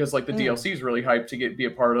game because like the DLC is really hyped to be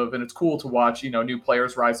a part of, and it's cool to watch, you know, new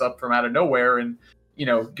players rise up from out of nowhere and you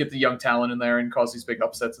know, get the young talent in there and cause these big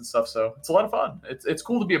upsets and stuff. So it's a lot of fun. It's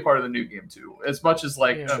cool to be a part of the new game too. As much as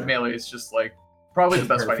like Melee is just like probably the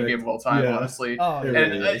best fighting game of all time, honestly.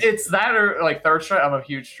 It's that or like Third Strike. I'm a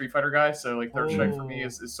huge Street Fighter guy, so like Third Strike for me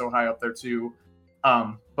is so high up there too.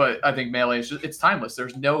 But I think Melee is just, it's timeless.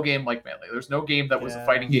 There's no game like Melee. There's no game that was a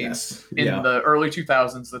fighting game in the early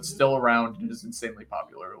 2000s that's still around and is insanely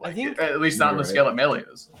popular. Like, I think, at least not on the scale that Melee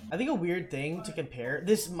is. I think a weird thing to compare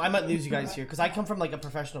this, I might lose you guys here because I come from like a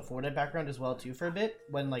professional Fortnite background as well too for a bit.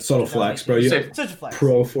 When like subtle flex, bro. Such a flex.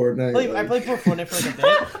 Pro Fortnite. I played pro Fortnite for like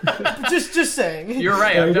a bit. just saying. You're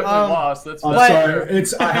right. I'm definitely lost. That's I'm sorry.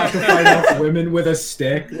 It's I have to fight off women with a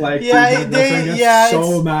stick. Like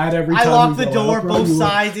so mad every time. I lock the door both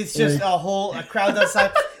sides. It's just a crowd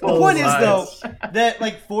outside. The point is though that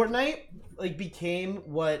like Fortnite like became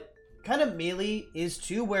what kind of Melee is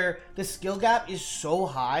too, where the skill gap is so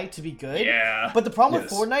high to be good. Yeah. But the problem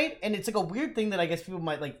with Fortnite, and it's like a weird thing that I guess people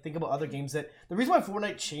might like think about other games, that the reason why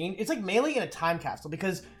Fortnite changed, it's like Melee in a time capsule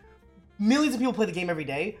because millions of people play the game every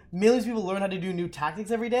day. Millions of people learn how to do new tactics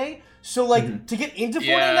every day. So, like, to get into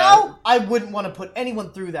Fortnite now, I wouldn't want to put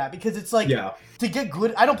anyone through that because it's like, to get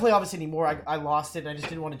good, I don't play obviously anymore. I lost it and I just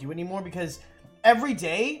didn't want to do it anymore because every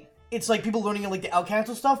day, it's like people learning like the L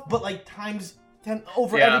cancel stuff, but like times 10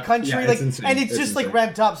 over every country. Like, and it's just like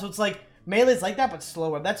ramped up. So it's like, Melee's like that, but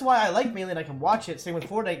slower. That's why I like Melee and I can watch it. Same with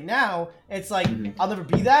Fortnite now. It's like, I'll never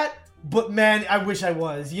be that, but man, I wish I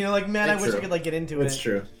was. You know, like, man, I wish I could like get into it. It's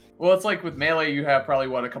true. Well, it's like with Melee, you have probably,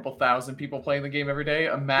 what, a couple thousand people playing the game every day?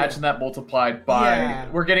 Imagine that multiplied by...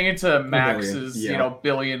 We're getting into Max's, you know,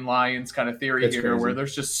 billion lions kind of theory here, where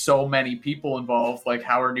there's just so many people involved. Like,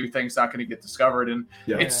 how are new things not going to get discovered? And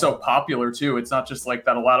it's so popular, too. It's not just like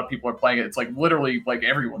that a lot of people are playing it. It's like literally like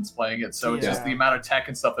everyone's playing it. So it's just the amount of tech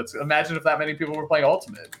and stuff that's... Imagine if that many people were playing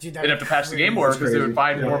Ultimate. Dude, they'd have to patch the game more because they would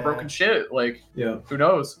find more broken shit. Like, who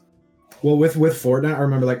knows? Well, with Fortnite, I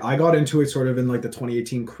remember like I got into it sort of in like the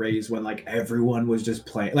 2018 craze when like everyone was just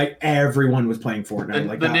playing, like everyone was playing Fortnite,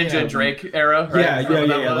 like the Ninja and Drake era. Right?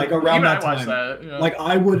 Yeah. Like around that time, that, like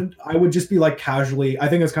I would just be like casually. I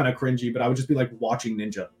think it's kind of cringy, but I would just be like watching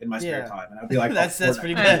Ninja in my spare time, and I'd be like, that's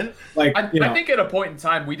pretty bad. Like I think at a point in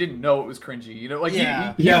time we didn't know it was cringy. You know, like true.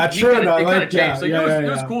 It kind of changed. Like it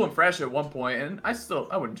was cool and fresh at one point, and I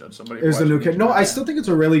wouldn't judge somebody. There's a new kid. No, I still think it's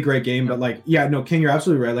a really great game, but like King, you're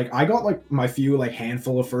absolutely right. Like I got like my few like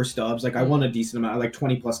handful of first dubs. Like I won a decent amount, like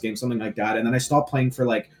 20 plus games, something like that, and then I stopped playing for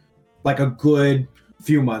like a good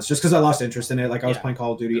few months just because I lost interest in it. Like I was playing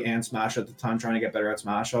Call of Duty and Smash at the time, trying to get better at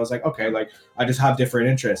Smash. So I was like, okay, like I just have different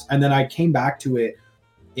interests, and then I came back to it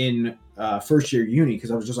in first year uni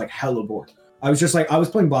because I was just like hella bored. I was just like, I was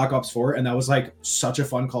playing Black Ops 4 and that was like such a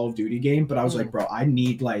fun Call of Duty game, but I was like, bro, I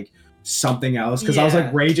need like something else because I was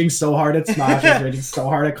like raging so hard at Smash, I was raging so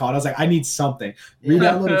hard at COD. I was like, I need something.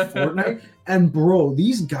 Re-downloaded Fortnite, and bro,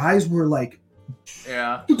 these guys were like,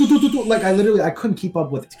 like I couldn't keep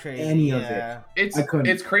up with any of it.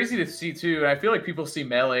 It's crazy to see too, and I feel like people see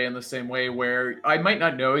Melee in the same way where I might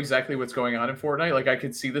not know exactly what's going on in Fortnite. Like I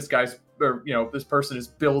could see this person is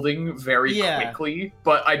building very quickly,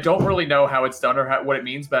 but I don't really know how it's done or what it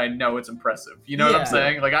means, but I know it's impressive. You know what I'm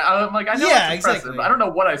saying? Like I'm like, I know it's impressive. I don't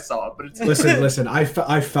know what I saw, but it's listen. I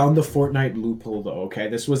found the Fortnite loophole though. Okay,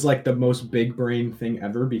 this was like the most big brain thing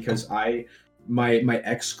ever because my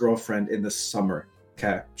ex-girlfriend in the summer,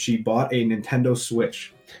 she bought a Nintendo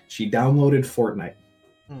Switch. She downloaded Fortnite.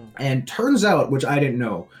 And turns out, which I didn't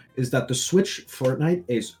know, is that the Switch Fortnite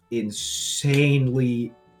is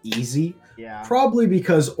insanely easy. Yeah. Probably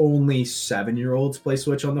because only 7-year-olds play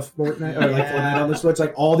Switch on the Fortnite or like Fortnite on the Switch.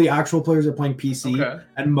 Like all the actual players are playing PC,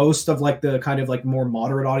 and most of like the kind of like more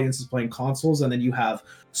moderate audience is playing consoles. And then you have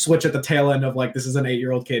Switch at the tail end of like this is an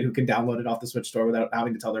 8-year-old kid who can download it off the Switch store without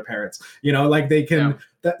having to tell their parents. You know, like they can.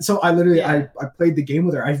 So I literally I played the game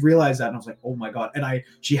with her. I realized that, and I was like, oh my god. And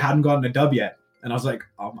she hadn't gotten a dub yet, and I was like,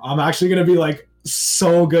 I'm actually gonna be like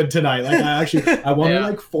so good tonight. Like I won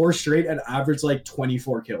like 4 straight and averaged like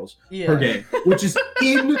 24 kills per game, which is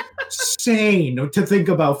insane to think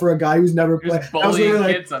about for a guy who's never played. I was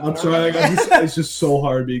like, I'm sorry, like, it's just so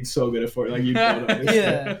hard being so good at Fortnite. Like you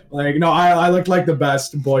know, like no, I looked like the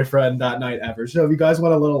best boyfriend that night ever. So if you guys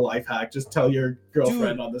want a little life hack, just tell your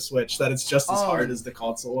girlfriend on the Switch that it's just as hard as the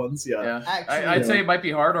console ones. Actually, I'd say it might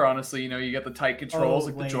be harder, honestly. You know, you get the tight controls,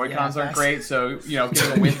 like the Joy-Cons aren't great, so you know,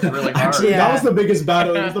 getting a win is really hard. Actually, that was the biggest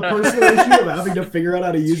battle. It was the personal issue of having to figure out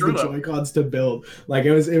how to use the Joy-Cons to build. Like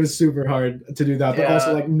it was super hard to do that, but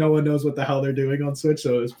also like no one knows what the hell they're doing on Switch,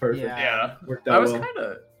 so it was perfect. Worked out I was kind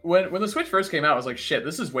of when the Switch first came out, I was like, shit,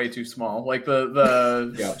 this is way too small. Like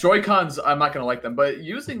the Joy-Cons, I'm not gonna like them, but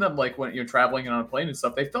using them like when you're traveling and on a plane and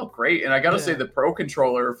stuff, they felt great. And I gotta say, the Pro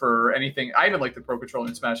Controller for anything, I even like the Pro Controller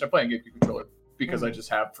in Smash. I play a GameCube controller because I just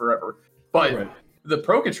have forever, but. The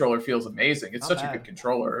Pro Controller feels amazing. It's such a good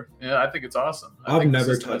controller. Yeah, I think it's awesome. I've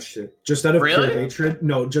never touched it. Just out of pure hatred.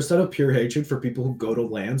 No, just out of pure hatred for people who go to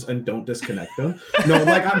LANs and don't disconnect them. No,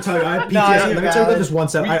 like I'm telling you, I have PTSD. Let me tell you this one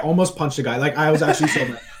set. I almost punched a guy. Like I was actually so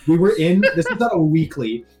mad. We were in, this is not a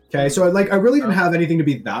weekly. Okay, so I really didn't have anything to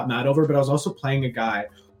be that mad over, but I was also playing a guy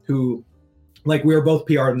who, like we were both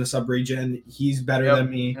PR in the sub-region. He's better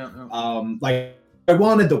than me. Like I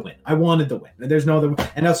wanted the win. There's no other,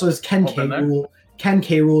 and also this Ken K rule. Ken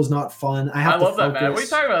K. Rool is not fun. I love that match. What are you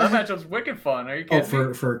talking about? That matchup's wicked fun. Are you kidding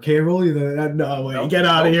me? For K. Rool, no way. Get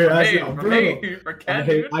out of here. For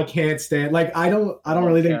Ken, I can't stand. Like I don't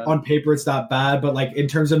really think on paper it's that bad, but like in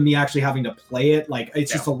terms of me actually having to play it, like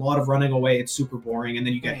it's just a lot of running away. It's super boring, and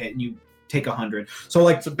then you get hit and you take 100. So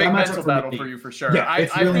like it's a big mental battle for you for sure. Yeah,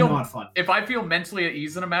 it's really not fun. If I feel mentally at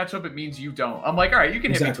ease in a matchup, it means you don't. I'm like, all right, you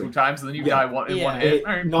can hit me 2 times and then you die in one hit.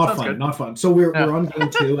 All right, not fun. So we're on game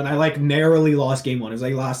 2, and I like narrowly lost game 1. It was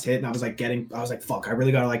like last hit, and I was like, fuck, I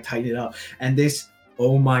really gotta like tighten it up. And this,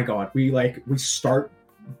 oh my god, we start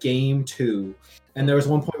game 2, and there was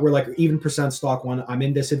one point where like even percent stock 1, I'm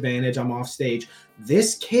in disadvantage, I'm off stage.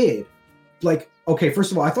 This kid, like. Okay,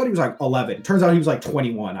 first of all, I thought he was like 11. Turns out he was like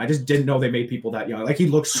 21. I just didn't know they made people that young. Like he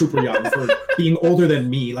looked super young for being older than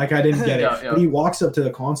me. Like I didn't get it. But he walks up to the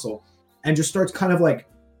console and just starts kind of like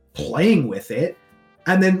playing with it.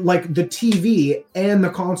 And then like the TV and the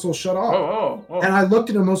console shut off. And I looked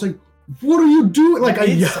at him and I was like, what are you doing? Like I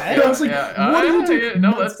was like, what are you doing?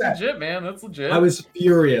 No, that's legit, man. That's legit. I was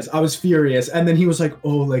furious. And then he was like,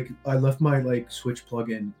 oh, like I left my like Switch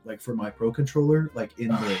plug-in like for my Pro Controller like in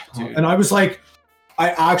the and I was like,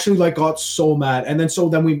 I actually like got so mad. And then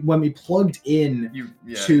when we plugged in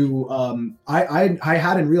to I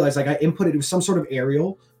hadn't realized, like I inputted, it was some sort of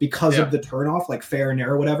aerial because of the turnoff, like fair and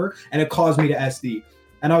narrow, whatever, and it caused me to SD.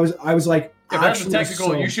 And I was like, if that's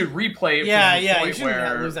technical, you should replay it. You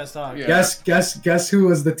shouldn't lose that stock. Guess who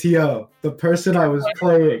was the TO? The person I was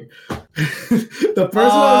playing. The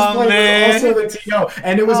person I was playing was also the TO,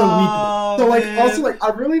 and it was a weekly. So like, also like,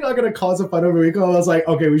 I'm really not gonna cause a fight over weekly. I was like,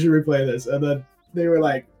 okay, we should replay this, and then they were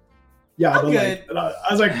like, yeah, I'm good. Like, and I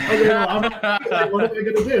was like, okay, well, I'm like, what am I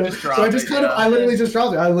gonna do? So I just I literally just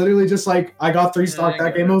dropped it. I literally just like, I got 3 stock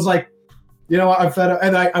that game. I was like, you know what, I'm fed up.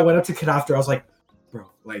 And I went up to Kid after. I was like, bro,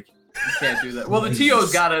 like, you can't do that. Well, the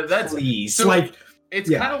TO's gotta. That's please. So like, it's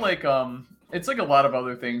kind of like it's like a lot of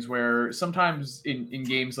other things where sometimes in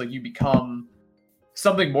games like you become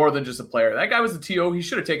something more than just a player. That guy was the TO. He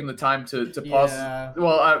should have taken the time to pause.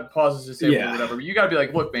 Well, pause is disabled or whatever. But you got to be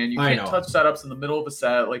like, look, man, you can't touch setups in the middle of a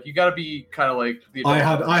set. Like, you got to be kind of like the. I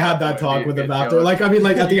had that talk with him after. Like, I mean,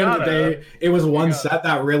 like at the end of the day, it was one set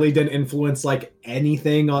that really didn't influence like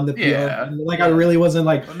anything on the PO. Like, I really wasn't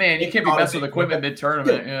like. But man, you can't be messing with equipment mid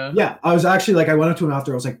tournament. Yeah, I was actually like, I went up to him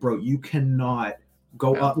after. I was like, bro, you cannot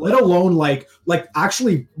go up, let alone like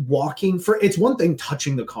actually walking for. It's one thing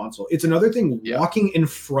touching the console, it's another thing walking in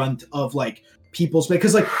front of like people's,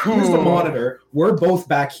 because like here's the monitor, we're both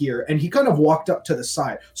back here, and he kind of walked up to the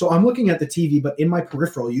side, so I'm looking at the TV, but in my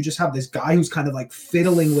peripheral you just have this guy who's kind of like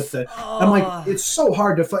fiddling with the I'm like, it's so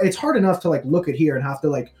hard to it's hard enough to like look at here and have to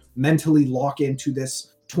like mentally lock into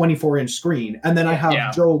this 24-inch screen, and then I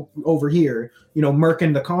have Joe over here, you know,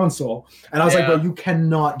 murking the console, and I was like, bro, you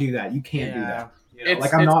cannot do that, you can't do that. You know?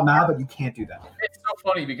 Like I'm not mad, but you can't do that. It's so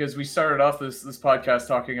funny because we started off this podcast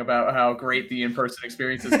talking about how great the in-person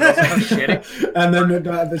experience is, but also how shitty. And then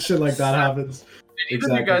the shit like that happens. Did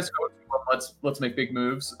either of you guys go to let's make big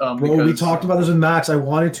moves? Bro, we talked about this with Max. I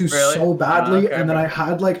wanted to so badly, okay, and then I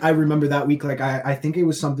had I remember that week, I think it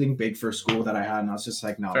was something big for school that I had, and I was just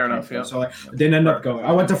like, no. Fair enough, yeah. So I didn't end up going.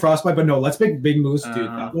 I went to Frostbite, but no, let's make big moves, dude.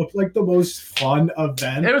 That looked like the most fun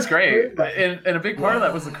event. It was great, and a big part of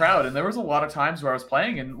that was the crowd. And there was a lot of times where I was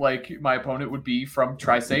playing, and like my opponent would be from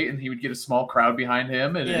Tri-State, and he would get a small crowd behind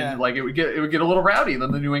him, and like it would get a little rowdy.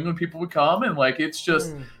 Then the New England people would come, and like it's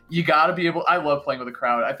just. You got to be able. I love playing with a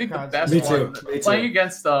crowd. I think the best one playing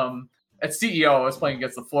against at CEO. I was playing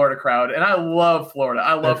against the Florida crowd, and I love Florida.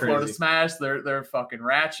 I love Florida Smash. They're fucking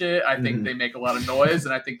ratchet. I think they make a lot of noise,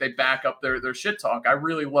 and I think they back up their shit talk. I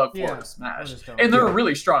really love Florida Smash, and they're a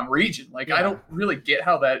really strong region. Like I don't really get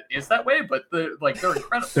how that is that way, but they're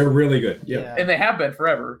incredible. They're really good. Yeah, and they have been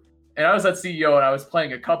forever. And I was at CEO, and I was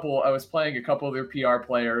playing a couple of their PR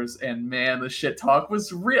players, and man, the shit talk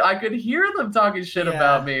was real. I could hear them talking shit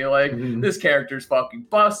about me, like this character's fucking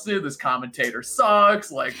busted, this commentator sucks,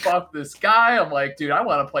 like fuck this guy. I'm like, dude, I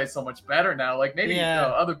want to play so much better now. Like maybe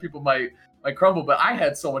other people might crumble, but I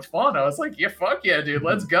had so much fun. I was like, yeah, fuck yeah, dude,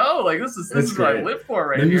 let's go. Like this is what I live for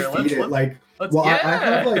right here. I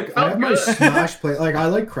have my Smash play. Like I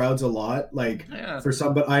like crowds a lot. Like for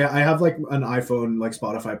some, but I have like an iPhone like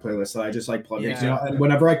Spotify playlist that I just like plug in. You know, and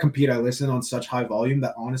whenever I compete, I listen on such high volume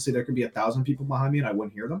that honestly there could be 1,000 people behind me and I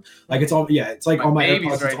wouldn't hear them. Like it's all it's like on my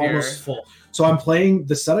AirPods, it's almost full. So I'm playing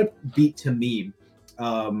the set I beat to meme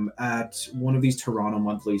at one of these Toronto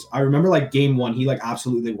monthlies. I remember like game 1, he like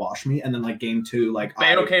absolutely washed me, and then like game 2, like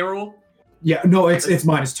okay rule. Yeah, no, it's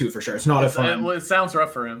 -2 for sure. It's not a fun. It sounds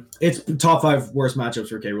rough for him. It's top 5 worst matchups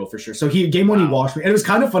for K. Rule for sure. So game 1 he washed me, and it was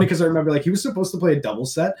kind of funny because I remember like he was supposed to play a double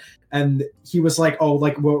set, and he was like, "Oh,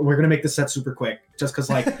 like we're gonna make this set super quick, just because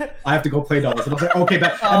like I have to go play doubles." And I was like, "Okay,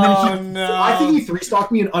 but." And then I think he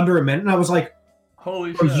 3-stocked me in under a minute, and I was like,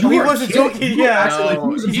 "Holy shit!" He wasn't joking. Yeah,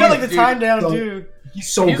 he got like the time down too. He's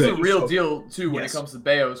so good. He's a real deal too when it comes to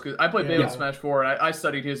Bayos, because I played Bayos Smash 4 and I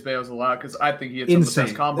studied his Bayos a lot because I think he had some of the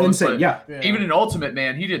best combos. Insane, even in Ultimate,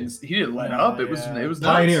 man, he didn't let up. It was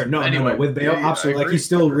Pioneer. No, with Bayo, absolutely. Like he's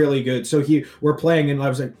still really good. So we're playing, and I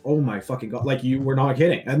was like, oh my fucking god, like you were not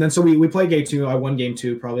kidding. And then so we play game 2. I won game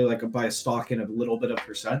 2 probably like by a stock and a little bit of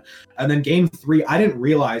percent. And then game 3, I didn't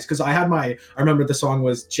realize because I remember the song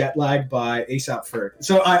was Jet Lag by A$AP Ferg.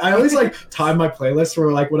 So I always like time my playlist where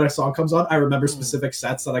like when a song comes on, I remember specific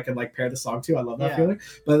sets that I can like pair the song to. I love that feeling.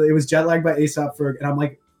 But it was Jet Lag by A$AP Ferg, and I'm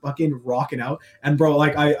like fucking rocking out. And bro,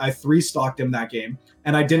 like I 3-stocked him that game,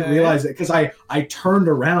 and I didn't realize it because I turned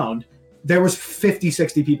around. There was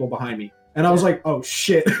 50-60 people behind me, and I was like, oh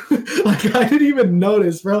shit. Like I didn't even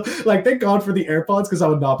notice, bro. Like thank God for the AirPods because I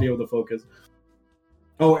would not be able to focus.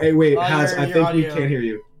 Oh, hey, wait, Haz, I think we can't hear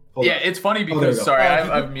you. Hold on. It's funny because sorry, I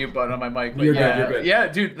have a mute button on my mic. But you're good. Yeah,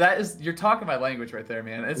 dude, you're talking my language right there,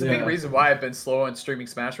 man. It's a big reason why I've been slow on streaming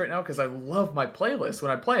Smash right now because I love my playlist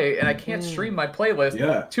when I play, and I can't stream my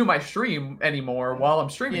playlist to my stream anymore while I'm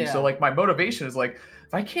streaming. So like my motivation is like,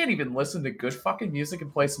 if I can't even listen to good fucking music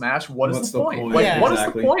and play Smash, what's the point? Like, what is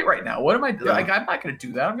the point right now? What am I like? I'm not gonna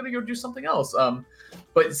do that. I'm gonna go do something else.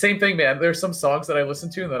 But same thing, man. There's some songs that I listen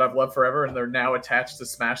to and that I've loved forever, and they're now attached to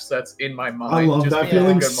Smash sets in my mind. I love that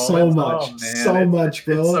feeling so much, so much,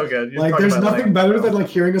 bro. It's so good. Like, there's nothing better than like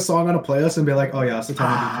hearing a song on a playlist and be like, "Oh yeah, it's the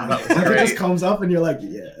time." Like, it just comes up, and you're like,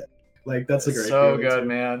 "Yeah." Like that's a great. So good,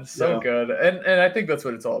 man. So good, and I think that's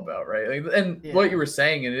what it's all about, right? Like, and what you were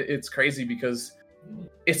saying, and it's crazy because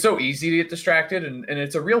it's so easy to get distracted, and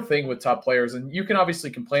it's a real thing with top players. And you can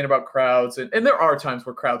obviously complain about crowds, and there are times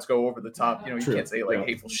where crowds go over the top. You know, you can't say like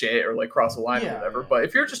hateful shit or like cross the line or whatever. But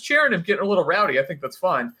if you're just cheering and getting a little rowdy, I think that's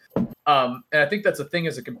fine. And I think that's a thing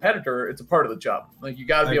as a competitor. It's a part of the job. Like you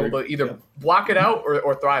got to be able to either block it out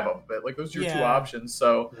or thrive off of it. Like those are your two options.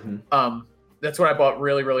 So, that's when I bought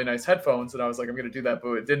really, really nice headphones, and I was like, I'm gonna do that,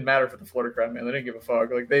 but it didn't matter for the Florida crowd, man. They didn't give a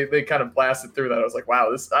fuck. Like they kind of blasted through that. I was like,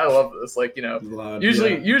 wow, I love this. Like, you know,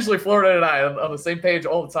 usually Florida and I on the same page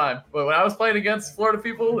all the time, but when I was playing against Florida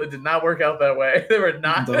people, it did not work out that way. They were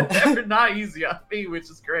not easy on me,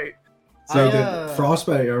 which is great. So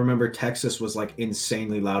Frostbite, I remember Texas was like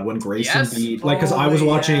insanely loud when Grayson beat, like, because I was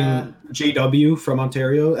watching JW from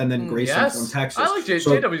Ontario and then Grayson from Texas. I like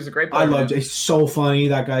JW's a great player. I love Jay. He's so funny.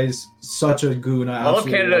 That guy's such a goon. I love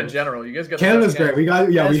Canada in general. You guys got Canada's great. We have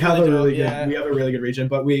a really good region.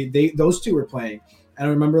 But those two were playing, and I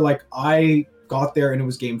remember like I got there and it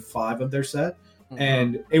was game 5 of their set,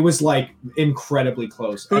 and it was like incredibly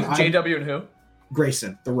close. Who's JW and who?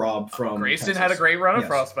 Grayson, the Rob from Grayson Texas. had a great run of Yes.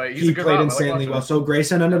 Frostbite. He's He a good played Rob. insanely well. So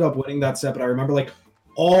Grayson ended up winning that set, but I remember like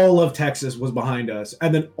all of Texas was behind us,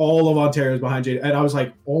 and then all of Ontario was behind Jade. And I was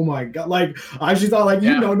like, oh my god! Like I actually thought, like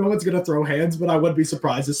no one's gonna throw hands, but I wouldn't be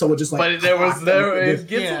surprised if someone just like. But it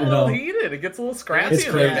gets a little heated. It gets a little scrappy It's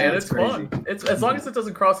in there, crazy. man. It's It's fun. It's as long as it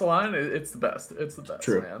doesn't cross the line. It's the best. It's the best,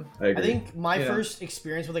 True. man. I agree. I think my first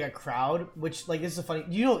experience with like a crowd, which like this is a funny.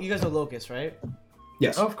 You guys are Locust, right?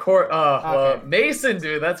 Yes. Of course. Well, Okay. Mason,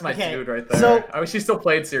 dude, that's my dude right there. So- I wish he still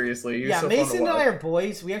played seriously. He was so fun to Mason and watch. I are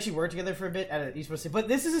boys. We actually worked together for a bit at East West City. But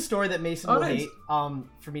this is a story that Mason will nice. hate.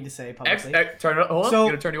 For me to say publicly. Turn it. Hold on. So- I'm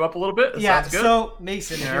gonna turn you up a little bit. That Yeah, sounds good. so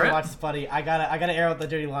Mason, if you Alright. watch this, buddy, I gotta air out the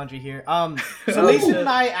dirty laundry here. So Mason and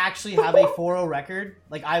I actually have a 4-0 record.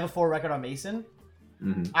 Like I have a 4 record on Mason.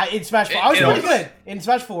 In Smash 4, I was really good in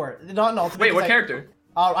Smash 4, not in Ultimate. Wait, what 'cause character?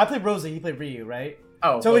 I played Rosa. He played Ryu, right?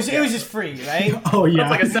 Oh, So it was just free, right? Oh yeah. That's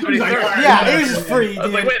like a 73rd. Yeah, it was just free, I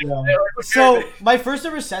was like, dude. wait, what So character? my first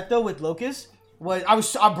ever set though with Locust was I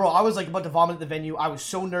was like about to vomit at the venue. I was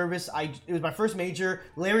so nervous. It was my first major.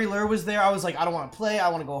 Larry Lur was there. I was like, I don't want to play. I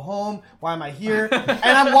want to go home. Why am I here? And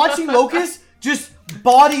I'm watching Locust just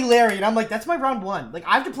body Larry, and I'm like, that's my round 1. Like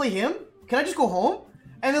I have to play him. Can I just go home?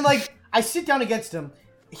 And then like I sit down against him.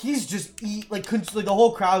 He's just like the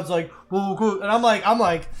whole crowd's like, whoa, and I'm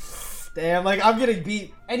like, damn, like I'm getting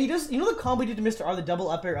beat. And he does, the combo he did to Mr. R, the double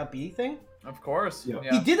up air up B thing. Of course. Yeah.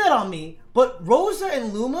 He did that on me, but Rosa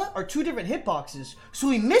and Luma are 2 different hitboxes. So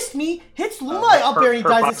he missed me, hits Luma up there, and he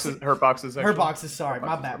dies. Her boxes. Her boxes, sorry,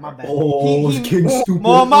 my bad. Oh, King Stupid.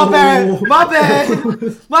 Oh, my bad.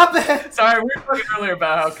 Sorry, we were talking earlier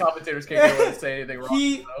about how commentators can't get away to say anything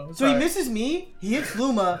wrong. So he misses me, he hits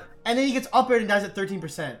Luma, and then he gets up aired and dies at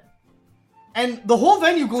 13%. And the whole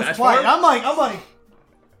venue goes Smash quiet. forward? I'm like,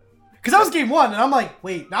 because that was game 1, and I'm like,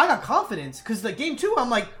 wait, now I got confidence. Because like game 2, I'm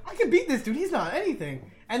like, I can beat this dude. He's not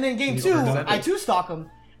anything. And then game 2, I 2-stock him,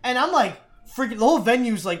 and I'm like, freaking, the whole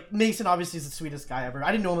venue's like, Mason obviously is the sweetest guy ever.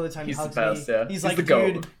 I didn't know him at the time. He's he the hugs best, me. yeah. He's He's like, the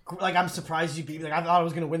GOAT. dude, like I'm surprised you beat me. Like I thought I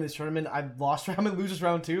was gonna win this tournament. I lost round and loses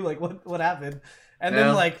round 2. Like what happened? And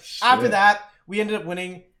then like after that, we ended up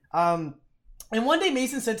winning. And one day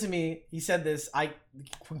Mason said to me, he said this, I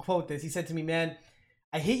can quote this. He said to me, man,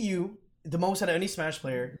 I hate you the most out of any Smash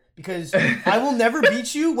player because I will never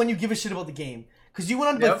beat you when you give a shit about the game. Because you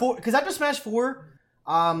went on before. Because after Smash 4,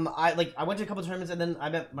 I went to a couple tournaments and then I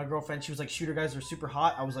met my girlfriend. She was like, shooter guys are super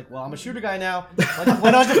hot. I was like, well, I'm a shooter guy now.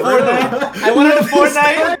 Went on to Fortnite. I went on to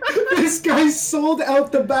Fortnite. This guy sold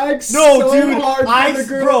out the bag No, so dude, hard for the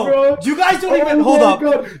girl, bro. you guys don't even Oh hold my up.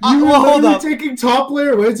 God. You were hold literally up. taking top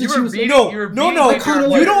layer wins. You and she were was beating- like, you were No, beating like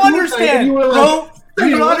your- you don't understand, You were like, bro. You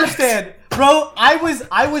don't what? understand, bro. I was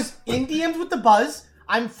in DMs with the Buzz.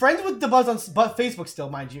 I'm friends with the Buzz on Facebook still,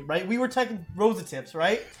 mind you, right? We were taking Rosa tips,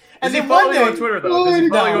 right? And then one day on Twitter though. Does he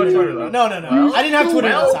follow you on Twitter though? No. Well, I didn't have Twitter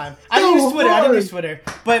at the time. I didn't use Twitter.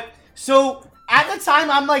 But so at the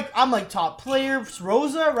time, I'm like top player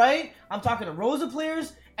Rosa, right? I'm talking to Rosa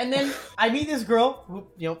players, and then I meet this girl who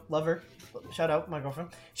love her. Shout out my girlfriend.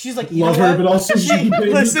 She's like, love her, but also she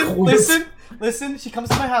listen. She comes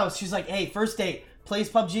to my house. She's like, hey, first date, plays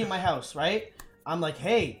PUBG at my house, right? I'm like,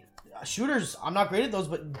 hey, shooters. I'm not great at those,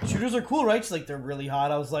 but shooters are cool, right? She's like, they're really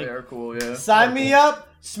hot. I was like, they're cool, yeah. Sign me up.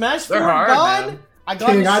 Smash 4 hard, gone. man. I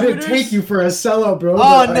got King, the I didn't shooters. take you for a sellout, bro. Oh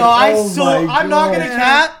but, no, like, I'm not gonna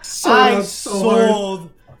cap. I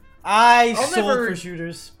sold. I I'll sold never- for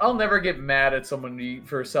shooters. I'll never get mad at someone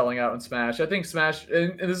for selling out in Smash. I think Smash,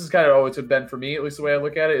 and this is kind of always been for me, at least the way I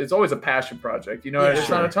look at it, it's always a passion project. You know, Yeah. it's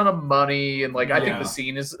not a ton of money, and like I think Yeah. the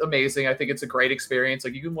scene is amazing. I think it's a great experience.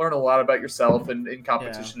 Like you can learn a lot about yourself and in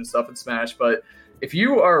competition and stuff in Smash. But if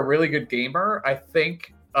you are a really good gamer, I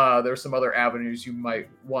think there's some other avenues you might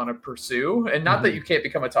want to pursue. And not that you can't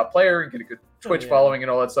become a top player and get a good Twitch following and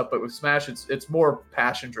all that stuff, but with Smash, it's more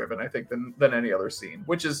passion driven, I think, than any other scene,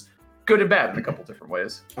 which is good and bad in a couple different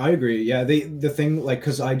ways. I agree. Yeah, the thing, like,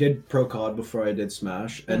 because I did Pro COD before I did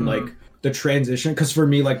Smash, and like the transition, because for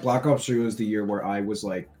me, like, Black Ops 3 was the year where I was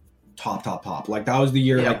like top. Like that was the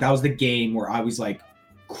year, like that was the game where I was like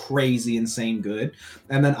crazy, insane good.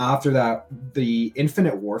 And then after that, the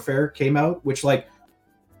Infinite Warfare came out, which like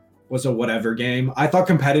was a whatever game. I thought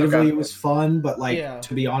competitively it was fun, but like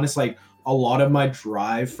to be honest, like a lot of my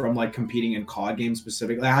drive from like competing in COD games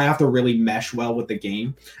specifically, I have to really mesh well with the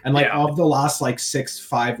game. And like of the last like 6,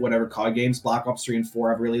 5, whatever COD games, Black Ops 3 and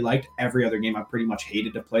 4 I've really liked. Every other game I've pretty much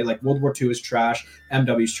hated to play. Like World War II is trash,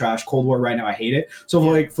 MW's trash, Cold War right now I hate it. So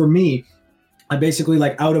like for me, I basically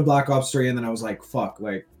like out of Black Ops 3, and then I was like, fuck,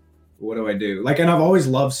 like what do I do? Like, and I've always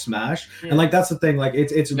loved Smash, and like that's the thing. Like,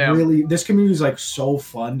 it's Yeah. really, this community is like so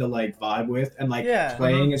fun to like vibe with, and like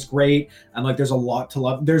playing is great, and like there's a lot to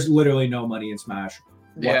love. There's literally no money in Smash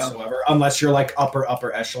whatsoever, unless you're like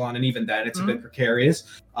upper echelon, and even then it's a bit precarious.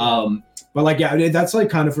 But like, yeah, that's like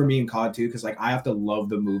kind of for me in COD too, because like I have to love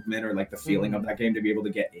the movement or like the feeling of that game to be able to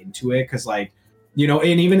get into it, because like, you know,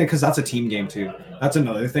 and even because that's a team game too. That's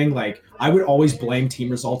another thing. Like, I would always blame team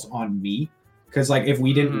results on me. Because, like, if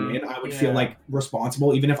we didn't win, I would feel, like,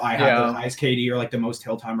 responsible, even if I had the highest KD or, like, the most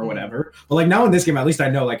hill time or whatever. But, like, now in this game, at least I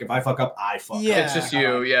know, like, if I fuck up, I fuck up. It's just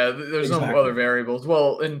you. Yeah, there's no other variables.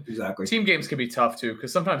 Well, and team games can be tough, too,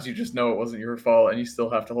 because sometimes you just know it wasn't your fault and you still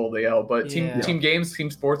have to hold the L. But team games, team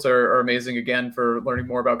sports are amazing, again, for learning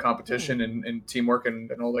more about competition and teamwork and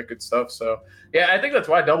all that good stuff. So, yeah, I think that's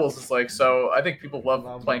why doubles is, like, so I think people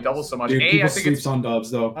love playing doubles so much. Dude, people I think sleep on dubs,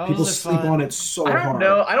 though. People sleep on it so hard. I don't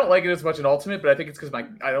know. I don't like it as much in Ultimate, but I think it's because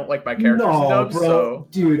I don't like my characters in dubs. Bro. So.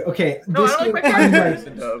 Dude, okay. No, this I don't game, like my characters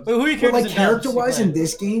in dubs. Who are your characters? Like, character-wise in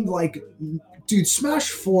this game, like, dude,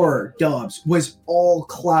 Smash 4 dubs was all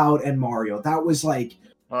Cloud and Mario. That was like.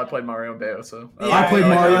 Well, I played Mario and Bayo, so. I played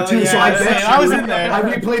Mario too, so I bet I was in there. I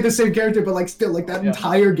replayed the same character, but like still, like that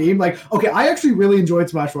entire game, like, okay, I actually really enjoyed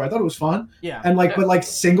Smash 4. I thought it was fun. Yeah. And like, but like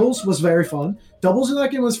singles was very fun. Doubles in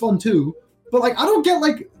that game was fun too. But like, I don't get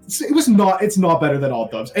like, it's not better than all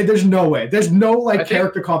dubs. And there's no way. There's no like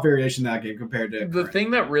character comp variation in that game compared to the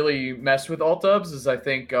thing that really messed with alt dubs is I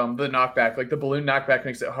think the knockback, like the balloon knockback,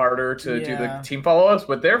 makes it harder to do the team follow-ups,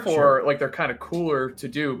 but therefore like they're kind of cooler to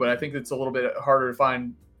do. But I think it's a little bit harder to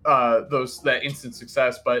find that instant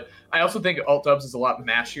success. But I also think alt dubs is a lot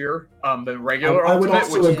mashier than regular I would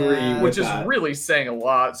Ultimate, also agree with which is that. really saying a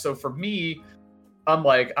lot. So for me, I'm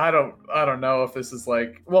like, I don't know if this is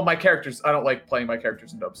like, well, my characters, I don't like playing my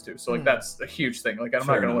characters in dubs too. So like that's a huge thing. Like I'm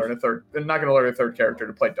not going to learn a third character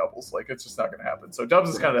to play doubles. Like it's just not going to happen. So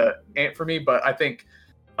dubs is kind of ant for me, but I think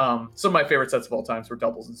some of my favorite sets of all times were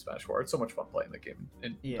doubles in Smash 4. It's so much fun playing the game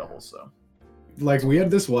in doubles. So like we had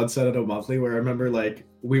this one set at a monthly where I remember like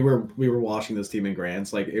we were watching this team in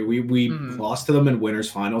Grands. Like we lost to them in winners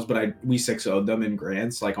finals, but we 6-0'd them in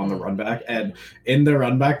Grands, like on the run back. And in the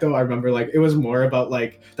run back though, I remember like it was more about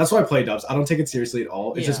like, that's why I play dubs. I don't take it seriously at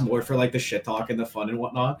all. It's just more for like the shit talk and the fun and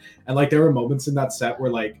whatnot. And like there were moments in that set where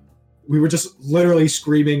like we were just literally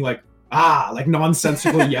screaming like like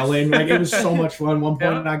nonsensical yelling. Like it was so much fun. One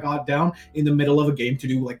point I got down in the middle of a game to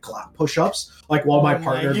do like clap push-ups, like while my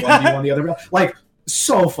partner on the other, like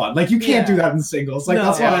so fun. Like you can't do that in singles. Like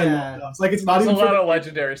that's why I love dubs. Like it's not There's even a lot of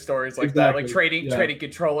legendary stories like that, like trading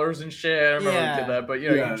controllers and shit. I remember we did that, but you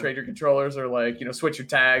know, you can trade your controllers or like, you know, switch your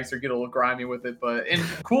tags or get a little grimy with it. But in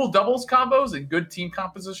cool doubles combos and good team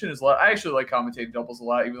composition is a lot. I actually like commentating doubles a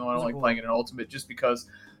lot, even though I don't like playing it in Ultimate, just because,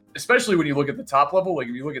 especially when you look at the top level, like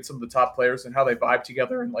if you look at some of the top players and how they vibe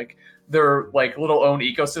together and like their like little own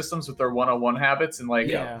ecosystems with their one-on-one habits and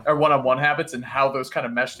like or one-on-one habits and how those kind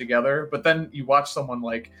of mesh together. But then you watch someone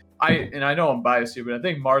like I know I'm biased here, but I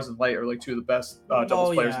think Mars and Light are like two of the best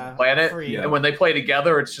doubles players on the planet. And when they play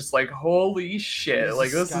together, it's just like, holy shit!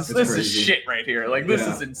 Like this is shit right here. Like this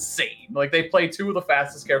is insane. Like they play two of the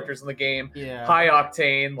fastest characters in the game. High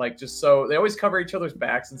octane, like just so they always cover each other's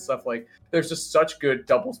backs and stuff. Like there's just such good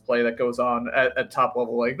doubles play that goes on at top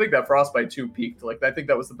level. Like I think that Frostbite 2 peaked. Like I think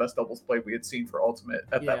that was the best doubles play we had seen for Ultimate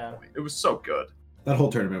at that point. It was so good. That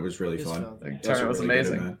whole tournament was really fun. The tournament was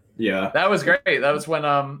amazing. Yeah. That was great. That was when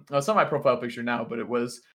it's not my profile picture now, but it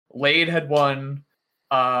was Lade had won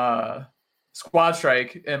Squad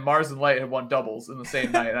Strike and Mars and Light had won doubles in the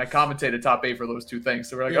same night. And I commentated top 8 for those two things.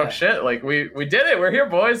 So we're like, oh shit, like we did it. We're here,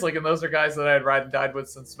 boys. Like, and those are guys that I had ride and died with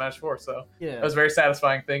since Smash 4. So it was a very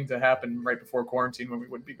satisfying thing to happen right before quarantine when we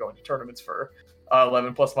wouldn't be going to tournaments for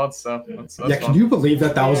 11 plus months. So that's fun. Can you believe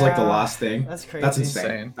that was like the last thing? That's crazy. That's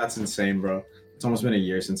insane. That's insane, bro. It's almost been a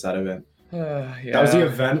year since that event. That was the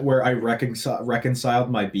event where I reconciled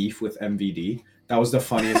my beef with MVD. That was the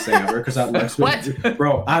funniest thing ever because at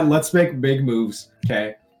Let's Make Big Moves.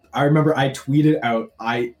 Okay, I remember I tweeted out,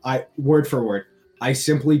 I word for word, I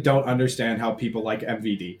simply don't understand how people like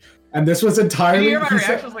MVD. And this was entirely. You hear my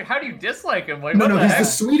reaction? Was like, how do you dislike him? Like, no, he's the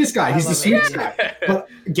sweetest guy. He's the sweetest guy. But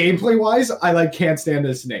gameplay wise, I like can't stand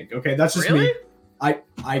his snake. Okay, that's just me.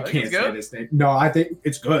 I can't stand his snake. No, I think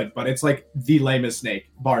it's good, but it's like the lamest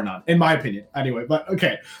snake, bar none, in my opinion. Anyway, but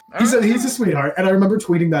okay, he's a sweetheart, and I remember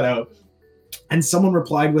tweeting that out, and someone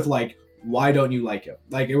replied with like, "Why don't you like him?"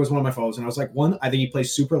 Like it was one of my followers, and I was like, one, I think he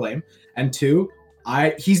plays super lame, and two,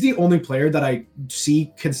 he's the only player that I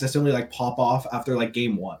see consistently like pop off after like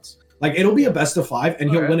game ones. Like it'll be a best of 5, and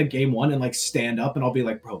he'll Okay. win a game 1 and like stand up, and I'll be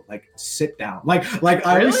like, bro, like sit down. Like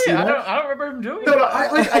I Really? always see I that. don't remember him doing No,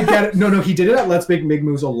 that. I get it. No, he did it at Let's Make Big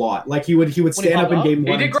Moves a lot. Like he would stand up in popped game He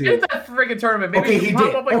 1 did and great 2. at that freaking tournament. Maybe Okay, he he pop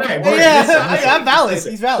did. up like Okay, that. all right, Yeah, listen. I'm valid.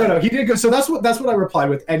 He's valid. No, he did good. So that's what I replied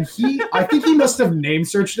with, and I think he must have name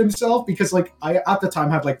searched himself because like I at the time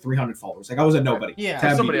had like 300 followers. Like I was a nobody. Yeah.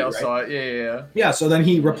 to Somebody MBD, else right? saw it. Yeah. Yeah, so then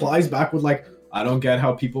he replies back with like, I don't get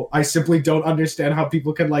how people, I simply don't understand how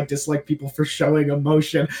people can like dislike people for showing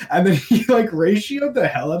emotion. And then he like ratioed the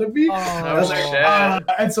hell out of me. Oh, I was like,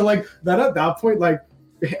 shit. and so like then at that point, like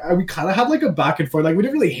we kind of had like a back and forth. Like we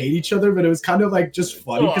didn't really hate each other, but it was kind of like just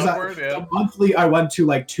funny because yeah. monthly I went to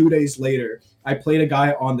like 2 days later. I played a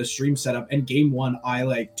guy on the stream setup, and game 1 I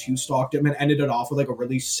like 2-stalked him and ended it off with like a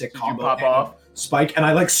really sick Did you combo. pop and a off? spike, and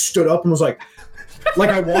I like stood up and was like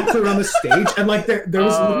I walked around the stage, and like there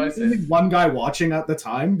was Oh, I literally only one guy watching at the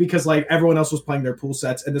time because like everyone else was playing their pool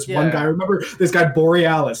sets, and this one Yeah. guy, remember this guy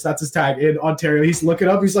Borealis, that's his tag in Ontario. He's looking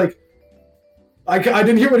up, he's like, I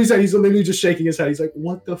didn't hear what he said. He's literally just shaking his head. He's like,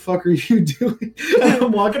 "What the fuck are you doing?" And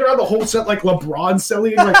I'm walking around the whole set like LeBron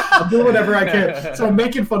selling. Like I'm doing whatever I can. So I'm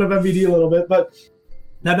making fun of MVD a little bit, but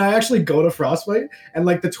then I actually go to Frostbite, and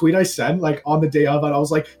like the tweet I sent, like on the day of it, I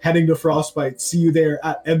was like, heading to Frostbite, see you there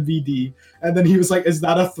at MVD. And then he was like, is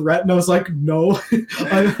that a threat? And I was like, no.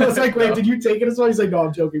 I was like, wait, did you take it as well? He's like, no,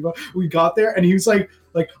 I'm joking. But we got there, and he was like,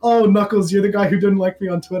 oh, Knuckles, you're the guy who didn't like me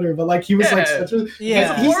on Twitter. But like he was like Yeah. such a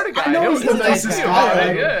Yeah. He's a Florida guy. I know He'll- he's the he's a nice nicest guy. guy. Yeah,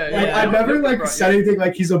 Like, yeah, like, yeah. I never He'll like brought said you. anything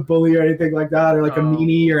like he's a bully or anything like that, or like a Oh.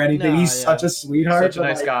 meanie or anything. No, He's yeah. such a sweetheart. Such a but,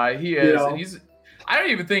 nice like, guy. He you is, know. and he's. I don't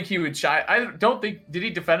even think he would shy. I don't think. Did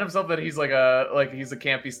he defend himself that he's like he's a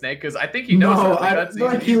campy snake? Because I think he knows. No, that. I- That's,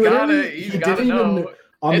 like, he's he gotta. literally- He's he gotta didn't even- know.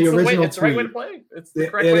 on It's the original it's the right way to tweet. play. It's the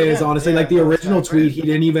It correct way to is play. honestly Yeah, like the no, original it's not tweet. great. He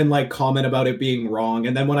didn't even like comment about it being wrong.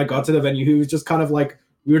 And then when I got to the venue, he was just kind of like,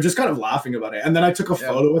 we were just kind of laughing about it. And then I took a Yeah.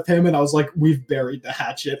 photo with him, and I was like, we've buried the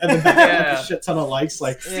hatchet. And then that got, like, Yeah. a shit ton of likes.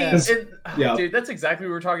 Like, Yeah. it's- yeah. Dude, that's exactly what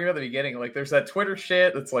we were talking about at the beginning. Like, there's that Twitter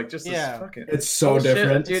shit that's like just this Yeah. fucking. it's so bullshit,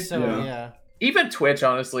 different. dude. So Yeah. yeah. Even Twitch,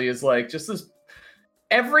 honestly, is like just this.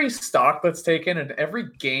 Every stock that's taken and every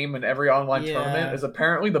game and every online Yeah. tournament is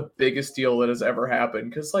apparently the biggest deal that has ever happened.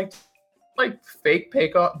 Because like fake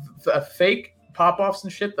fake pop offs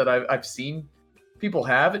and shit that I've seen people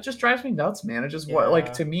have, it just drives me nuts, man. It just what like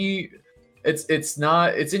Yeah. to me. It's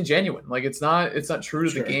ingenuine. Like it's not true to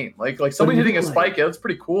Sure. the game. Like somebody hitting a even, like- spike, yeah, that's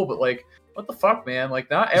pretty cool. But like, what the fuck, man? Like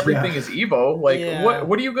not everything Yeah. is Evo. Like Yeah.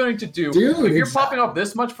 what are you going to do Dude, if you're exactly. popping up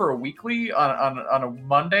this much for a weekly on a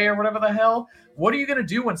Monday or whatever the hell? What are you gonna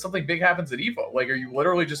do when something big happens at Evo? Like, are you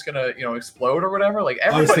literally just gonna explode or whatever? Like I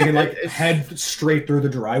was everybody, thinking like it's- head straight through the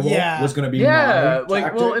drywall Yeah. was going to be yeah, my like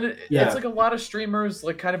tactic. well, and it's Yeah. like a lot of streamers,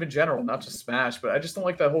 like kind of in general, not just Smash, but I just don't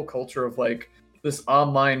like that whole culture of like this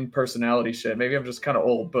online personality shit. Maybe I'm just kind of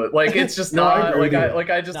old, but like it's just No, I not agree like with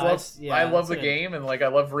I just No, love it's- yeah, I love it's the good. game and like I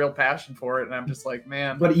love real passion for it, and I'm just like,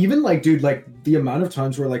 man. But even like, dude, like the amount of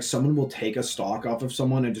times where like someone will take a stock off of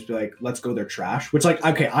someone and just be like, "Let's go, they're trash." Which like,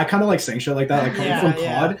 okay, I kind of like saying shit like that, like coming Yeah, from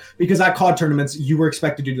yeah. COD, because at COD tournaments you were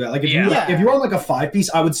expected to do that. Like if you Yeah. if you were on like a 5-piece,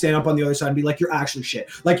 I would stand up on the other side and be like, "You're actually shit."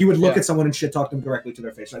 Like you would look Yeah. at someone and shit talk them directly to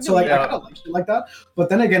their face. Right? So like, I Yeah. kind of like shit like that. But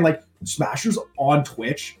then again, like Smashers on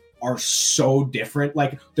Twitch are so different.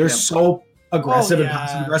 Like they're Yeah. so aggressive and yeah.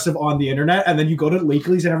 passive aggressive on the internet, and then you go to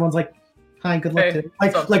Leakleys and everyone's like, "Hi, good luck." Hey, to you."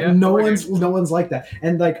 Like, what's up? like Yeah, no we're one's like that.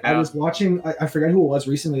 And like I Yeah. was watching, I forget who it was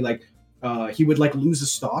recently. Like, he would like lose a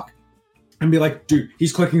stock and be like, "Dude,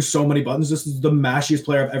 he's clicking so many buttons. This is the mashiest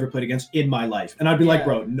player I've ever played against in my life." And I'd be like, Yeah.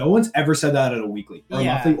 "Bro, no one's ever said that at a weekly or a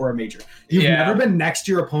Yeah. monthly or a major. You've Yeah. never been next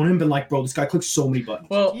to your opponent and been like, bro, this guy clicks so many buttons."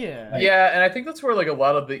 Well, Yeah. yeah, and I think that's where like a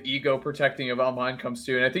lot of the ego protecting of online comes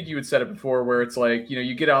to. And I think you had said it before where it's like,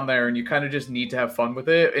 you get on there and you kind of just need to have fun with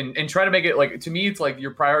it and try to make it like, to me, it's like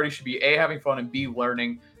your priority should be A, having fun, and B,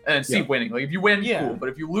 learning, and then C, Yeah. winning. Like if you win, Yeah. cool. But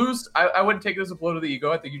if you lose, I wouldn't take it as a blow to the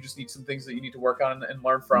ego. I think you just need some things that you need to work on and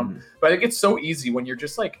learn from. Mhm. But I think it's so easy when you're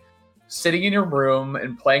just like sitting in your room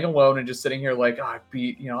and playing alone and just sitting here like, oh,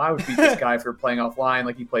 I would beat this guy for playing offline.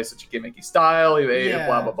 Like he plays such a gimmicky style, Yeah.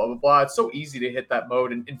 blah, blah, blah, blah, blah. It's so easy to hit that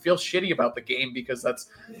mode and feel shitty about the game because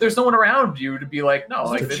there's no one around you to be like, no,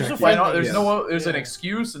 like to this check is in. playing on, there's Yeah. there's an Yeah.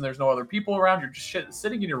 excuse and there's no other people around. You're just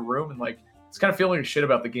sitting in your room and like, it's kind of feeling shit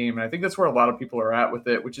about the game. And I think that's where a lot of people are at with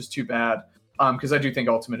it, which is too bad. Because I do think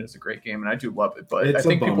Ultimate is a great game and I do love it, but It's I a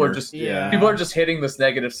think people are bummer. just Yeah. people are just hitting this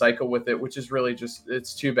negative cycle with it, which is really just,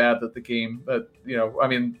 it's too bad that the game that, I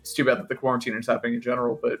mean, it's too bad that the quarantine is happening in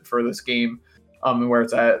general, but for this game, and where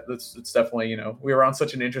it's at. It's definitely, you know, we were on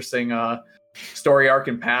such an interesting story arc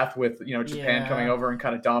and path with, you know, Japan coming over and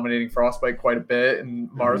kind of dominating Frostbite quite a bit,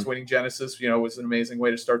 and Mars winning Genesis, you know, was an amazing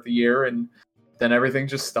way to start the year, and then everything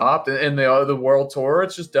just stopped, and the world tour,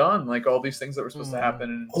 it's just done. Like all these things that were supposed to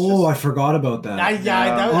happen. And I forgot about that. I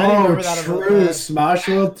didn't remember that. True. Smash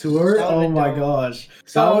World Tour. Oh my gosh,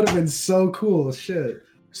 that would have been so cool. Shit.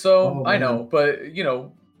 So I know, but you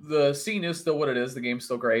know, the scene is still what it is. The game's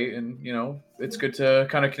still great, and you know, it's good to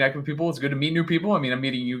kind of connect with people. It's good to meet new people. I mean, I'm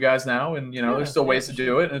meeting you guys now, and you know, there's still ways to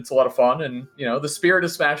do it, and it's a lot of fun. And you know, the spirit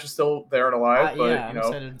of Smash is still there and alive, but you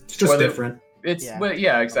know, it's just different. It's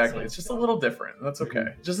exactly. It's just a little different. That's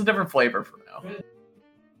okay. Just a different flavor for now.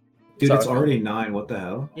 Dude, it's already 9. What the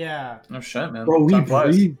hell? Yeah. No shit, man. Bro, we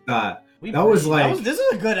breathed that. This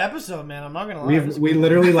is a good episode, man. I'm not gonna lie. We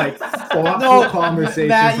literally like thoughtful conversations.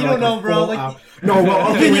 Matt, you don't know, bro. Like, no,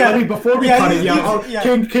 well, okay. Wait, I mean, before we cut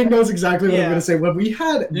it, King knows exactly what I'm gonna say. When we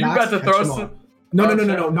had you got to throw some. No,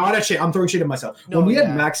 not at shit. I'm throwing shit at myself. When we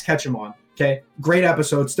had Max Ketchum on, okay, great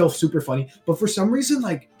episode, still super funny. But for some reason,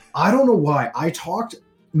 like, I don't know why, I talked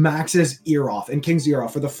Max's ear off and King's ear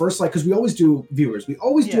off for the first, like, because we always do viewers. We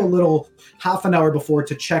always do a little half an hour before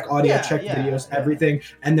to check audio, check videos, everything.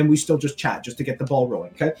 And then we still just chat just to get the ball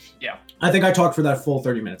rolling, okay? Yeah. I think I talked for that full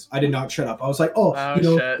 30 minutes. I did not shut up. I was like,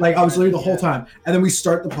 shit. Like, I was literally the whole time. And then we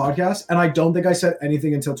start the podcast, and I don't think I said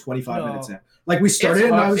anything until 25 minutes in. Like, we started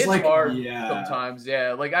and I was like, hard sometimes,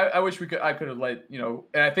 like, I wish I could have, like, you know,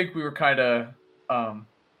 and I think we were kind of,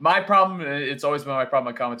 my problem, it's always been my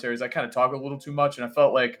problem with commentary, is I kind of talk a little too much, and I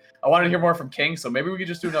felt like I wanted to hear more from King, so maybe we could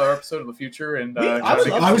just do another episode in the future. And I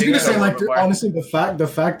was going to say, like, honestly, the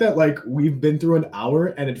fact that, like, we've been through an hour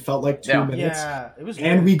and it felt like 2 minutes, it was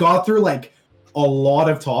and we got through, like, a lot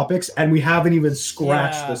of topics, and we haven't even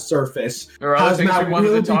scratched the surface. Has not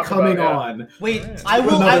really been coming on. Wait,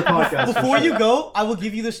 before you go, I will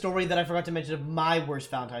give you the story that I forgot to mention of my worst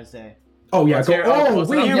Valentine's Day. Oh yeah, bring it back.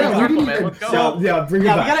 We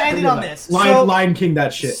gotta end it on this. Lion King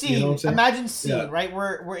that shit. Scene, you know what I'm saying? Imagine scene, right?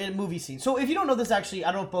 We're in a movie scene. So if you don't know this, actually,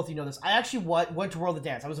 I don't know if both of you know this. I actually went to World of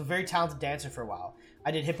Dance. I was a very talented dancer for a while.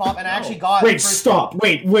 I did hip hop, and I actually got. Wait, stop.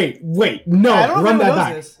 Wait. No, I don't know run if that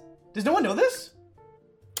back. This. Does no one know this?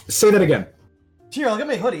 Say that again. Here, I'll get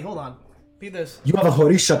my hoodie. Hold on. Beat this. You have a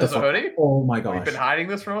hoodie? Shut the fuck up. Oh my gosh. You've been hiding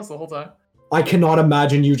this from us the whole time. I cannot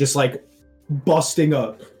imagine you just like busting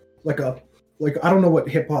up. Like I don't know what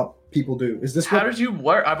hip hop people do. Is this how did you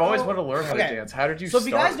learn? I've always wanted to learn how to dance. How did you start? So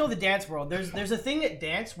if you guys know the dance world, there's a thing at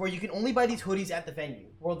dance where you can only buy these hoodies at the venue,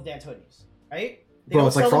 World of Dance hoodies, right? They Bro,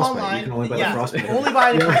 it's like Frostbite. You can only buy the Frostbite. Only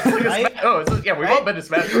buy it, right? We've all been to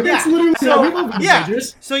Smash. Yeah.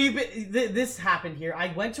 It's So this happened here.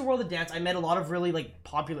 I went to World of Dance. I met a lot of really like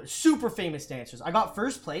popular, super famous dancers. I got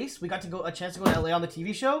first place. We got to go a chance to go to LA on the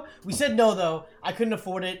TV show. We said no though. I couldn't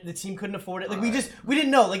afford it. The team couldn't afford it. Like we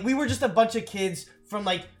didn't know. Like we were just a bunch of kids from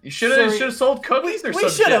like. You should have sold cookies or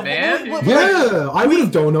something, man. I would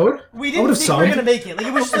have donated. We didn't think we were gonna make it. Like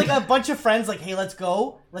it was just like a bunch of friends. Like, hey, let's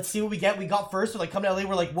go. Let's see what we get. We got first. So like, come to LA.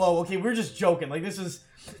 We're like, whoa, okay, we're just joking. Like this is.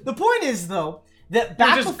 The point is though that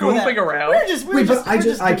back just before goofing that, around.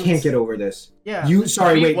 I can't get over this. Yeah. Just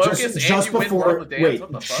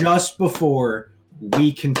before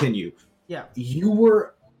we continue. Yeah. You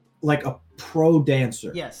were like a pro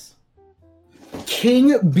dancer. Yes.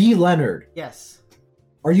 King B. Leonard. Yes.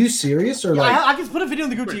 Are you serious or like? I can put a video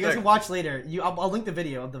in the group to you guys can watch later. I'll link the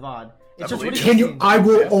video of the VOD. It's just really can you? I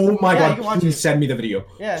will. Oh my god! Please send me the video.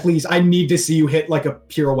 Yeah. Please, I need to see you hit like a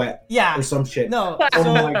pirouette. Yeah. Or some shit. No. Oh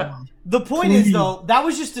So my god. the point is though, that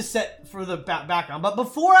was just to set for the background. But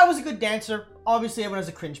before I was a good dancer, obviously everyone has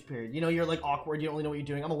a cringe period. You know, you're like awkward. You don't really know what you're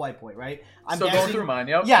doing. I'm a white boy, right? I'm still going through mine.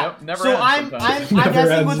 Yep. Yeah. Yep, never so ends I'm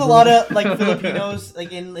dancing with a lot of like Filipinos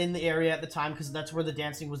like in the area at the time because that's where the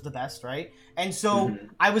dancing was the best, right? And so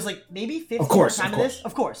I was like maybe 15 at the time of this.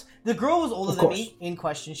 Of course. The girl was older than me in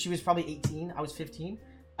question. She was probably 18. I was 15.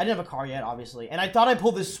 I didn't have a car yet, obviously. And I thought I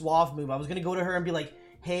pulled this suave move. I was gonna go to her and be like,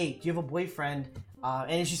 hey, do you have a boyfriend?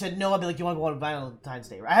 And if she said no, I'd be like, you want to go on Valentine's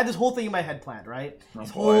Day? I had this whole thing in my head planned, right? This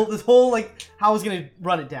whole like how I was gonna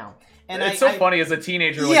run it down. And it's so funny as a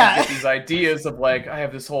teenager, like, you get these ideas of like, I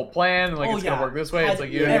have this whole plan, like it's gonna work this way. It's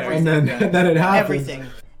like and then it happens. Everything.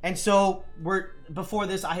 And so before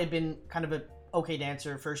this, I had been kind of a okay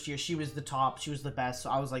dancer. First year, she was the top, she was the best. So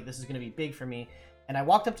I was like, this is gonna be big for me. And I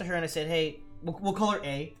walked up to her and I said, hey, we'll call her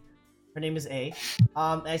A. Her name is A.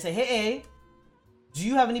 And I said, hey A, do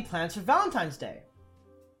you have any plans for Valentine's Day?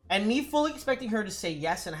 And me fully expecting her to say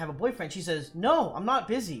yes and I have a boyfriend, she says, no, I'm not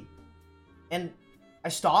busy. And I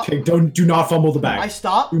stop. Okay, do not fumble the bag. I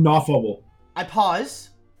stop. Do not fumble. I pause.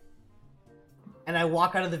 And I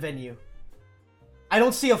walk out of the venue. I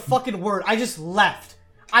don't say a fucking word. I just left.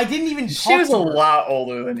 I didn't even talk She was to a her. lot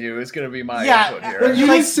older than you. Is gonna be my Yeah, input here. But you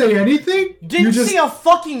Like, didn't say anything. Didn't you just... say a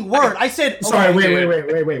fucking word. I said, Sorry,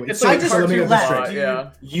 okay, wait. It's So, like I just let me get this left, straight. dude.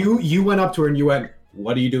 Yeah. You went up to her and you went,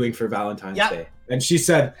 "What are you doing for Valentine's Yep. Day?" And she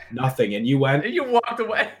said nothing, and you went, You walked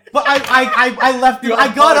away. But I left. You I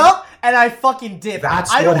got unplugged. up and I fucking dipped.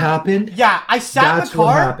 "That's I what don't- happened." Yeah, I sat That's in the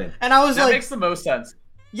what car happened. and I was That like, makes the most sense.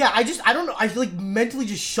 yeah, I don't know. I like mentally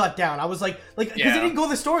just shut down. I was like, because Yeah. it didn't go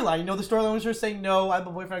the storyline. You know, the storyline was her saying no. I have a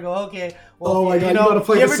boyfriend. I go, okay. Well, Oh my God, you know, gotta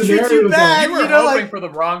play he the ever treats scenario you with bad, You were know, hoping like, for the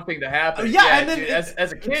wrong thing to happen. Yeah, and then dude, it-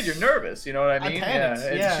 as a kid, you're nervous. You know what I mean? panicked,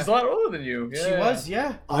 And yeah. she's a lot older than you. Yeah. she was,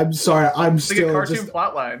 yeah. I'm sorry. I'm It's like a still cartoon just.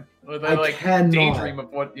 plot line. With I like cannot. daydream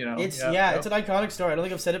of what you know. It's it's an iconic story. I don't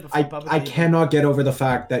think I've said it before I publicly. cannot get over the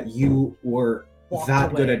fact that you were Walked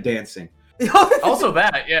that good away. at dancing. Also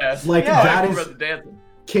that, yeah. Like Yeah. that About is the dancing.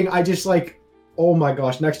 King. I just like. Oh my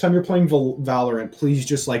gosh! Next time you're playing Valorant, please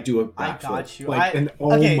just like do a I backflip. got you. Like, I- and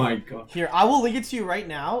oh okay. my god. Here, I will link it to you right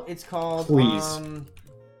now. It's called. Please.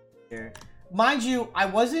 Here, mind you, I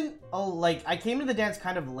wasn't I came to the dance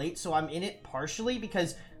kind of late, so I'm in it partially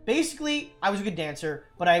because basically I was a good dancer,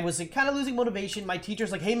 but I was like, kind of losing motivation. My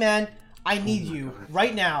teacher's like, "Hey man, I need you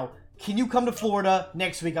right now. Can you come to Florida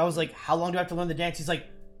next week?" I was like, "How long do I have to learn the dance?" He's like,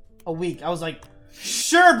 "A week." I was like,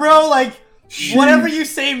 "Sure, bro. Like, whatever you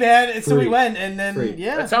say, man." And so we Free. went, and then Free.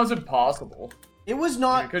 yeah, That sounds impossible. it was You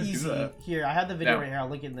not could do easy. that. Here, I have the video No. right here. I'll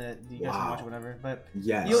link it in the. You guys can watch it, whatever. But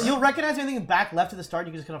Yes. you'll recognize anything back left to the start.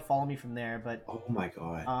 You can just kind of follow me from there. But Oh my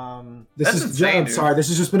god. this That's This is. insane, I'm dude. sorry. This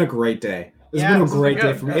has just been a great day. This Yeah, has been a this has great been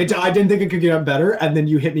day good, for me. yeah. I didn't think it could get better, and then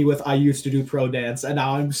you hit me with I used to do pro dance, and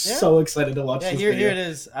now I'm so excited to watch yeah, this here video. it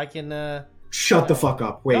is. I can. Shut the fuck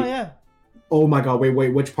up. Wait. Oh yeah. Oh my god. Wait.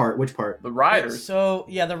 Which part? Which part? The riders. So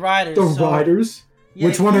yeah, the riders. The so, riders. yeah,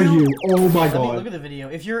 Which if one are you? Oh my Let me look god. at the video.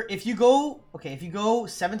 If you go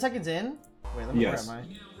 7 seconds in. Wait, let me. Yes. Where am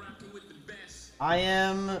I? I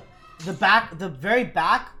am the very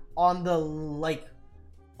back on the like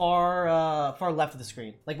far left of the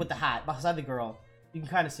screen, like with the hat beside the girl. You can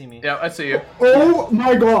kind of see me. Yeah, I see you. Oh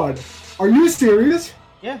my god. Are you serious?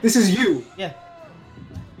 Yeah. This is you. Yeah.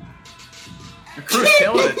 Your crew's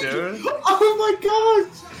killing it, dude. Oh my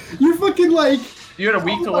gosh. You're fucking like. You had a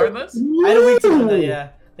week to learn this? I had a week to learn that. Woo! Yeah.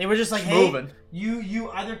 They were just like, Just hey, moving. you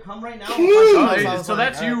either come right now. Or Jeez. fuck Oh, off. I was so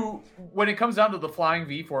like, that's "All right." you. When it comes down to the flying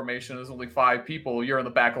V formation, there's only 5 people. You're in the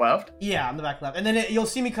back left. Yeah, I'm the back left, and then you'll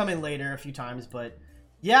see me come in later a few times. But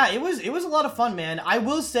yeah, it was a lot of fun, man. I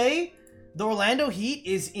will say, the Orlando Heat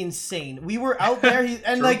is insane. We were out there, and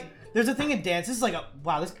True. like, there's a thing in dance. This is like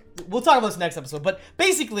we'll talk about this next episode. But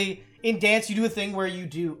basically, in dance, you do a thing where you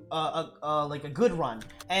do like a good run,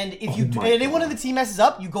 and if you my and anyone on the team messes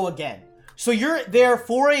up, you go again. So you're there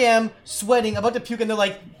 4 a.m. sweating, about to puke, and they're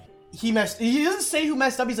like, he doesn't say who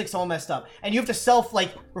messed up. He's like, someone messed up, and you have to self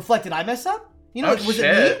reflect. Did I mess up? You know, Oh, like, was it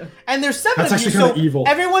shit. me? And there's 7 That's of you, actually so kinda evil.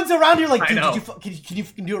 everyone's around here like, I dude, know. can you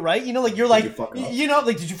fucking do it right? You know, like you're like, you fuck up? you know,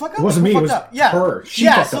 like, did you fuck up? It wasn't Who me, it fucked was up? Yeah, her. She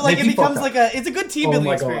yeah. fucked So up. like, it Nikki becomes fucked like it's a good team Oh building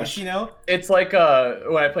my experience, gosh. you know? It's like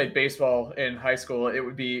when I played baseball in high school. It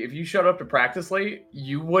would be if you showed up to practice late,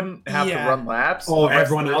 you wouldn't have to Yeah. run laps. Oh, The rest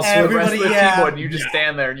everyone of the- else the would. rest of the Everybody, team would. You just yeah.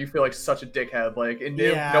 stand there and you feel like such a dickhead. Like, and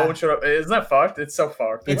Yeah. no one showed up. Isn't that fucked? It's so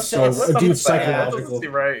fucked. It's so- What's up dude, with that? That psychological. doesn't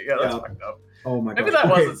seem right. Yeah, that's Yeah. fucked up. Oh my god. Maybe that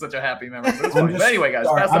wasn't such a happy memory, but it's I'm funny. just- But anyway, guys,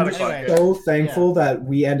 sorry, pass I'm out a just Anyway. question. so thankful that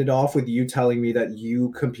we ended off with you telling me that you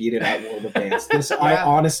competed at World of Dance. This, I Yeah.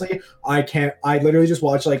 honestly, I can't. I literally just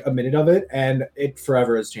watched like a minute of it, and it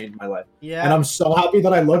forever has changed my life. Yeah. And I'm so happy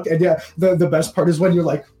that I looked. And yeah, the best part is when you're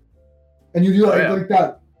like, and you do like, yeah. like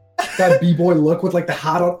that b-boy look with like the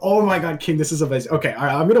hat on. Oh my god, King, this is amazing. Okay, all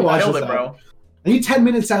right, I'm gonna watch Nailed this. it, bro. I need 10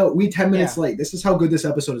 minutes out. We 10 minutes Yeah. late. This is how good this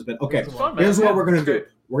episode has been. Okay, It's fun, man. here's what Yeah, we're gonna it's do. great.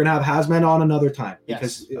 We're gonna have Hazman on another time Yes.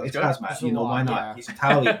 because Sounds it's good. Hazman. That's You a know why lot, not? yeah. He's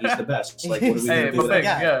Italian. He's the best. Like, what are we Hey, gonna do? but with thank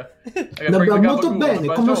that? yeah. Yeah. I gotta bring the Molto gabagool,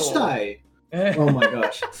 bene, come Banjolo. stai? Oh my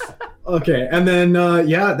gosh. Okay, and then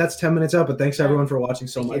yeah, that's 10 minutes out. But thanks everyone for watching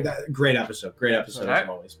so Thank much. you. Great episode. Great episode Alright. as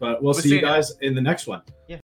always. But we'll We'll see see you you. guys in the next one. Yeah.